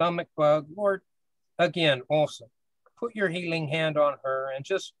the stomach bug. Lord, again, also put your healing hand on her and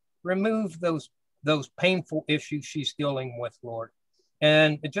just remove those painful issues she's dealing with, Lord,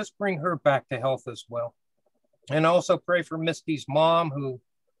 and just bring her back to health as well. And also pray for Misty's mom who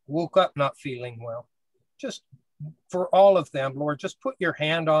woke up not feeling well. Just for all of them, Lord, just put your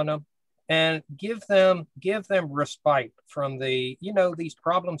hand on them and give them respite from the, these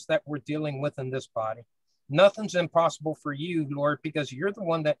problems that we're dealing with in this body. Nothing's impossible for you, Lord, because you're the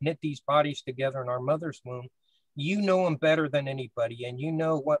one that knit these bodies together in our mother's womb. You know them better than anybody, and you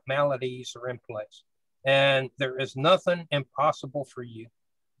know what maladies are in place. And there is nothing impossible for you.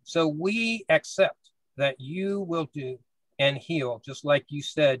 So we accept that you will do and heal, just like you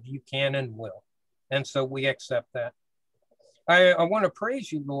said you can and will. And so we accept that. I want to praise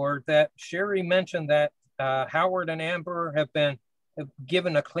you, Lord, that Sherry mentioned that Howard and Amber have been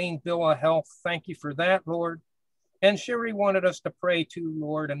given a clean bill of health. Thank you for that, Lord. And Sherry wanted us to pray too,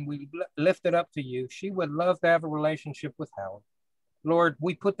 Lord, and we lift it up to you. She would love to have a relationship with Howard. Lord,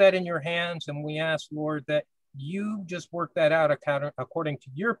 we put that in your hands, and we ask, Lord, that you just work that out according to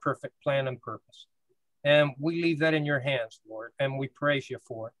your perfect plan and purpose. And we leave that in your hands, Lord, and we praise you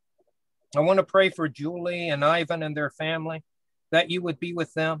for it. I want to pray for Julie and Ivan and their family, that you would be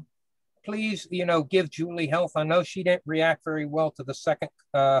with them. Please, give Julie health. I know she didn't react very well to the second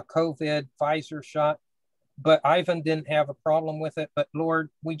COVID Pfizer shot, but Ivan didn't have a problem with it. But Lord,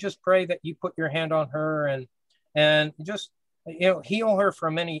 we just pray that you put your hand on her and just, heal her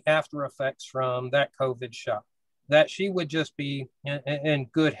from any after effects from that COVID shot, that she would just be in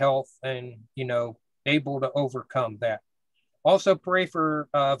good health and, able to overcome that. Also pray for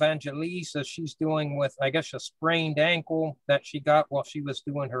Evangelise as she's dealing with, I guess, a sprained ankle that she got while she was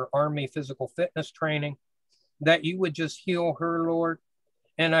doing her Army physical fitness training, that you would just heal her, Lord.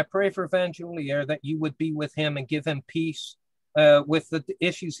 And I pray for Evangelier that you would be with him and give him peace with the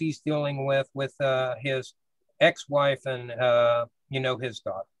issues he's dealing with his ex-wife and, his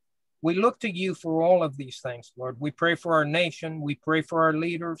daughter. We look to you for all of these things, Lord. We pray for our nation. We pray for our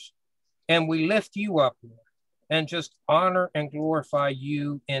leaders. And we lift you up, Lord, and just honor and glorify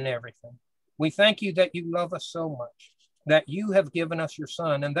you in everything. We thank you that you love us so much, that you have given us your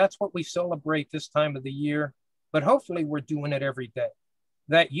son. And that's what we celebrate this time of the year. But hopefully we're doing it every day.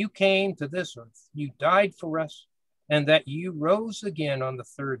 That you came to this earth, you died for us, and that you rose again on the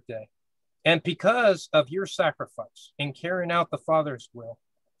third day. And because of your sacrifice in carrying out the Father's will,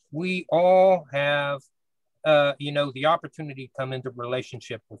 we all have, the opportunity to come into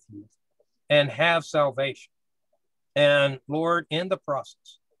relationship with you and have salvation. And Lord, in the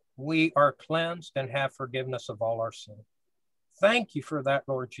process, we are cleansed and have forgiveness of all our sin. Thank you for that,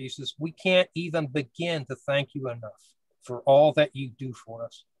 Lord Jesus. We can't even begin to thank you enough for all that you do for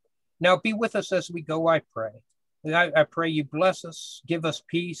us. Now be with us as we go, I pray. I pray you bless us, give us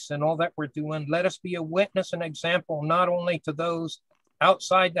peace and all that we're doing. Let us be a witness and example, not only to those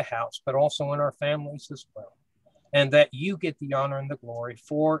outside the house, but also in our families as well. And that you get the honor and the glory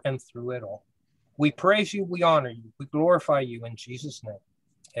for and through it all. We praise you, we honor you, we glorify you in Jesus' name.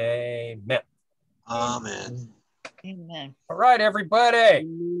 Amen. Amen. Amen. All right, everybody.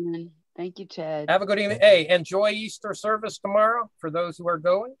 Amen. Thank you, Ted. Have a good evening. Hey, enjoy Easter service tomorrow for those who are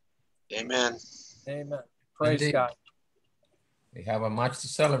going. Amen. Amen. Praise Indeed. God. We have a much to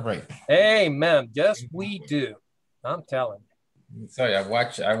celebrate. Amen. Yes, we do. I'm telling you. Sorry, I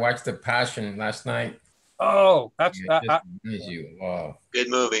watched The Passion last night. Oh, that's It just amazes you. Wow. Good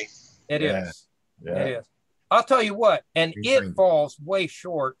movie. It Yeah. is. Yeah. It is. I'll tell you what, and it Behind- falls way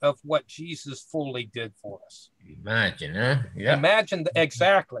short of what Jesus fully did for us. Imagine, huh? Yeah. Imagine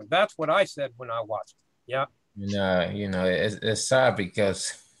exactly. That's what I said when I watched it. Yeah. It's sad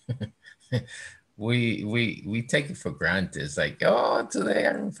because we take it for granted. It's like, oh, today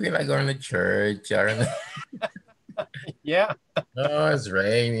I don't feel like going to church. Yeah. Oh, it's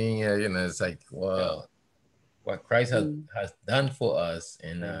raining. It's like, well, what Christ has done for us,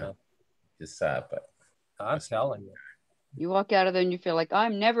 and it's sad, but I'm telling you. You walk out of there and you feel like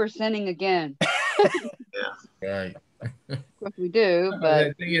I'm never sinning again. right. Of course we do, but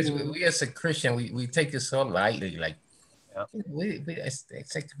the thing is, we as a Christian, we take it so lightly. Like,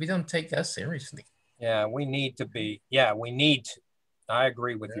 it's like we don't take us seriously. Yeah, we need to be. Yeah, we need to. I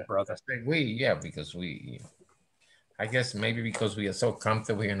agree with you, brother. Because I guess maybe because we are so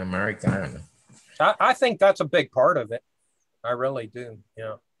comfortable here in America. I don't know. I think that's a big part of it. I really do.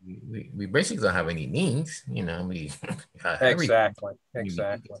 Yeah. We basically don't have any needs. We exactly.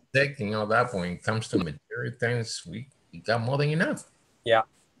 Sick, that when it comes to material things, we got more than enough. Yeah.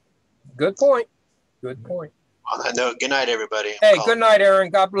 Good point. Good point. On that note, good night, everybody. Hey, good night,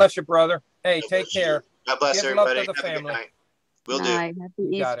 Aaron. God bless you, brother. Hey, take care. God bless Give everybody. Love to the Have family. A good night. Will do.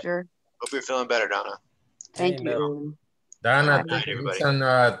 Happy Easter. Hope you're feeling better, Donna. Thank you. Donna,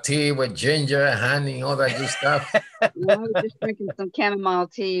 some tea with ginger, honey, all that good stuff. No, I was just drinking some chamomile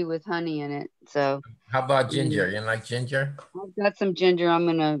tea with honey in it. So how about ginger? You like ginger? I've got some ginger. I'm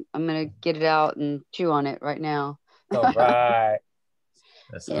gonna get it out and chew on it right now. All right.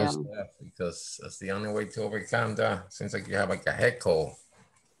 That's good stuff, because that's the only way to overcome that. Seems like you have like a head cold.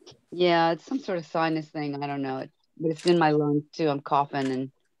 Yeah, it's some sort of sinus thing. I don't know. But it's in my lungs too. I'm coughing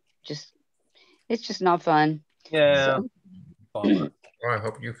and it's just not fun. Yeah. Well, I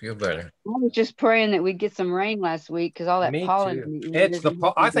hope you feel better. I was just praying that we'd get some rain last week because all that pollen.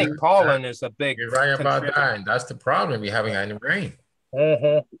 I think pollen is a big. You're right about that, and that's the problem. We haven't had any rain.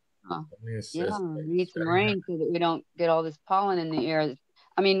 Yeah, we need some rain so that we don't get all this pollen in the air.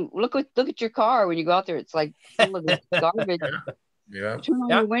 I mean, look at your car when you go out there. It's like full of this garbage. Yeah. You turn on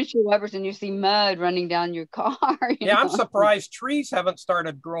your windshield wipers and you see mud running down your car. I'm surprised trees haven't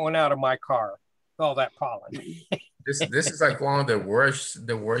started growing out of my car. All that pollen. This is like one of the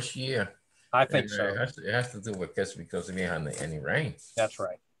worst year. I think so. It has to do with this because we didn't have any rain. That's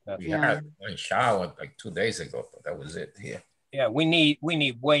right. We had one shower like 2 days ago, but that was it here. Yeah, we need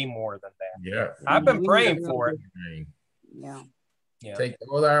way more than that. Yeah. I've been praying for it. Yeah. Take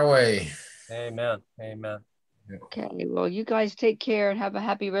all our way. Amen. Amen. Okay, well, you guys take care and have a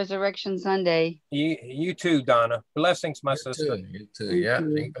happy Resurrection Sunday. You too, Donna. Blessings, my sister. You too. Yeah.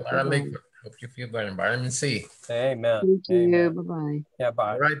 Drink a lot of liquid. Hope you feel better. Vitamin C. Amen. Thank you. Bye-bye. Yeah,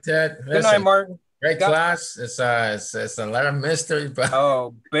 bye. All right, Ted. Good night, Martin. Great class. It's a lot of mystery, but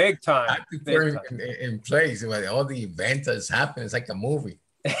big time. I have to put in place when all the events that's happening. It's like a movie.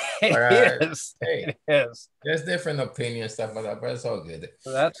 It is. Hey, it is. There's different opinions, stuff like that, but it's all good.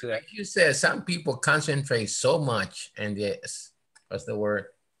 That's it. Like you said, some people concentrate so much, and what's the word?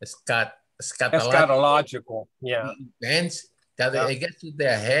 Eschatological. Yeah. Events that it gets to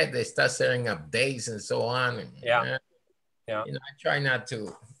their head. They start setting up days and so on. And, yeah. I try not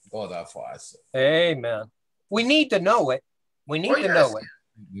to go that far. So. Amen. We need to know it. We need to know it.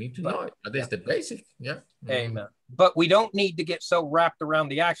 We need to know it. That's the basic. Yeah. Amen. But we don't need to get so wrapped around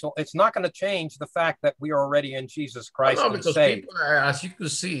the axle. It's not going to change the fact that we are already in Jesus Christ. Because people, as you can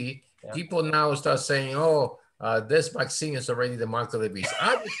see, people now start saying, "Oh, this vaccine is already the mark of the beast."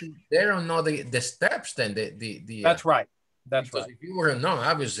 Obviously, they don't know the steps. Then that's right. That's right. If you were to know,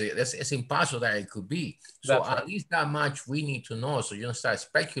 obviously, it's impossible that it could be. So at least that much we need to know, so you don't start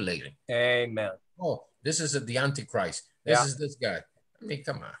speculating. Amen. Oh, this is the Antichrist. This is this guy. I mean,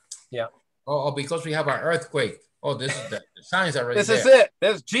 come on. Yeah. Oh, because we have an earthquake. Oh, this is the signs already. This is it.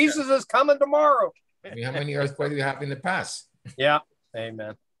 Jesus is coming tomorrow. How many earthquakes we have in the past? Yeah.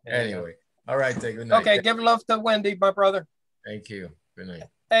 Amen. Anyway. All right. Good night. Okay. Give love to Wendy, my brother. Thank you. Good night.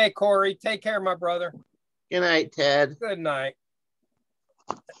 Hey, Corey. Take care, my brother. Good night, Ted. Good night.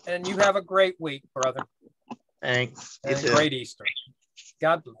 And you have a great week, brother. Thanks. And a great Easter.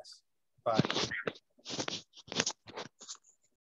 God bless. Bye.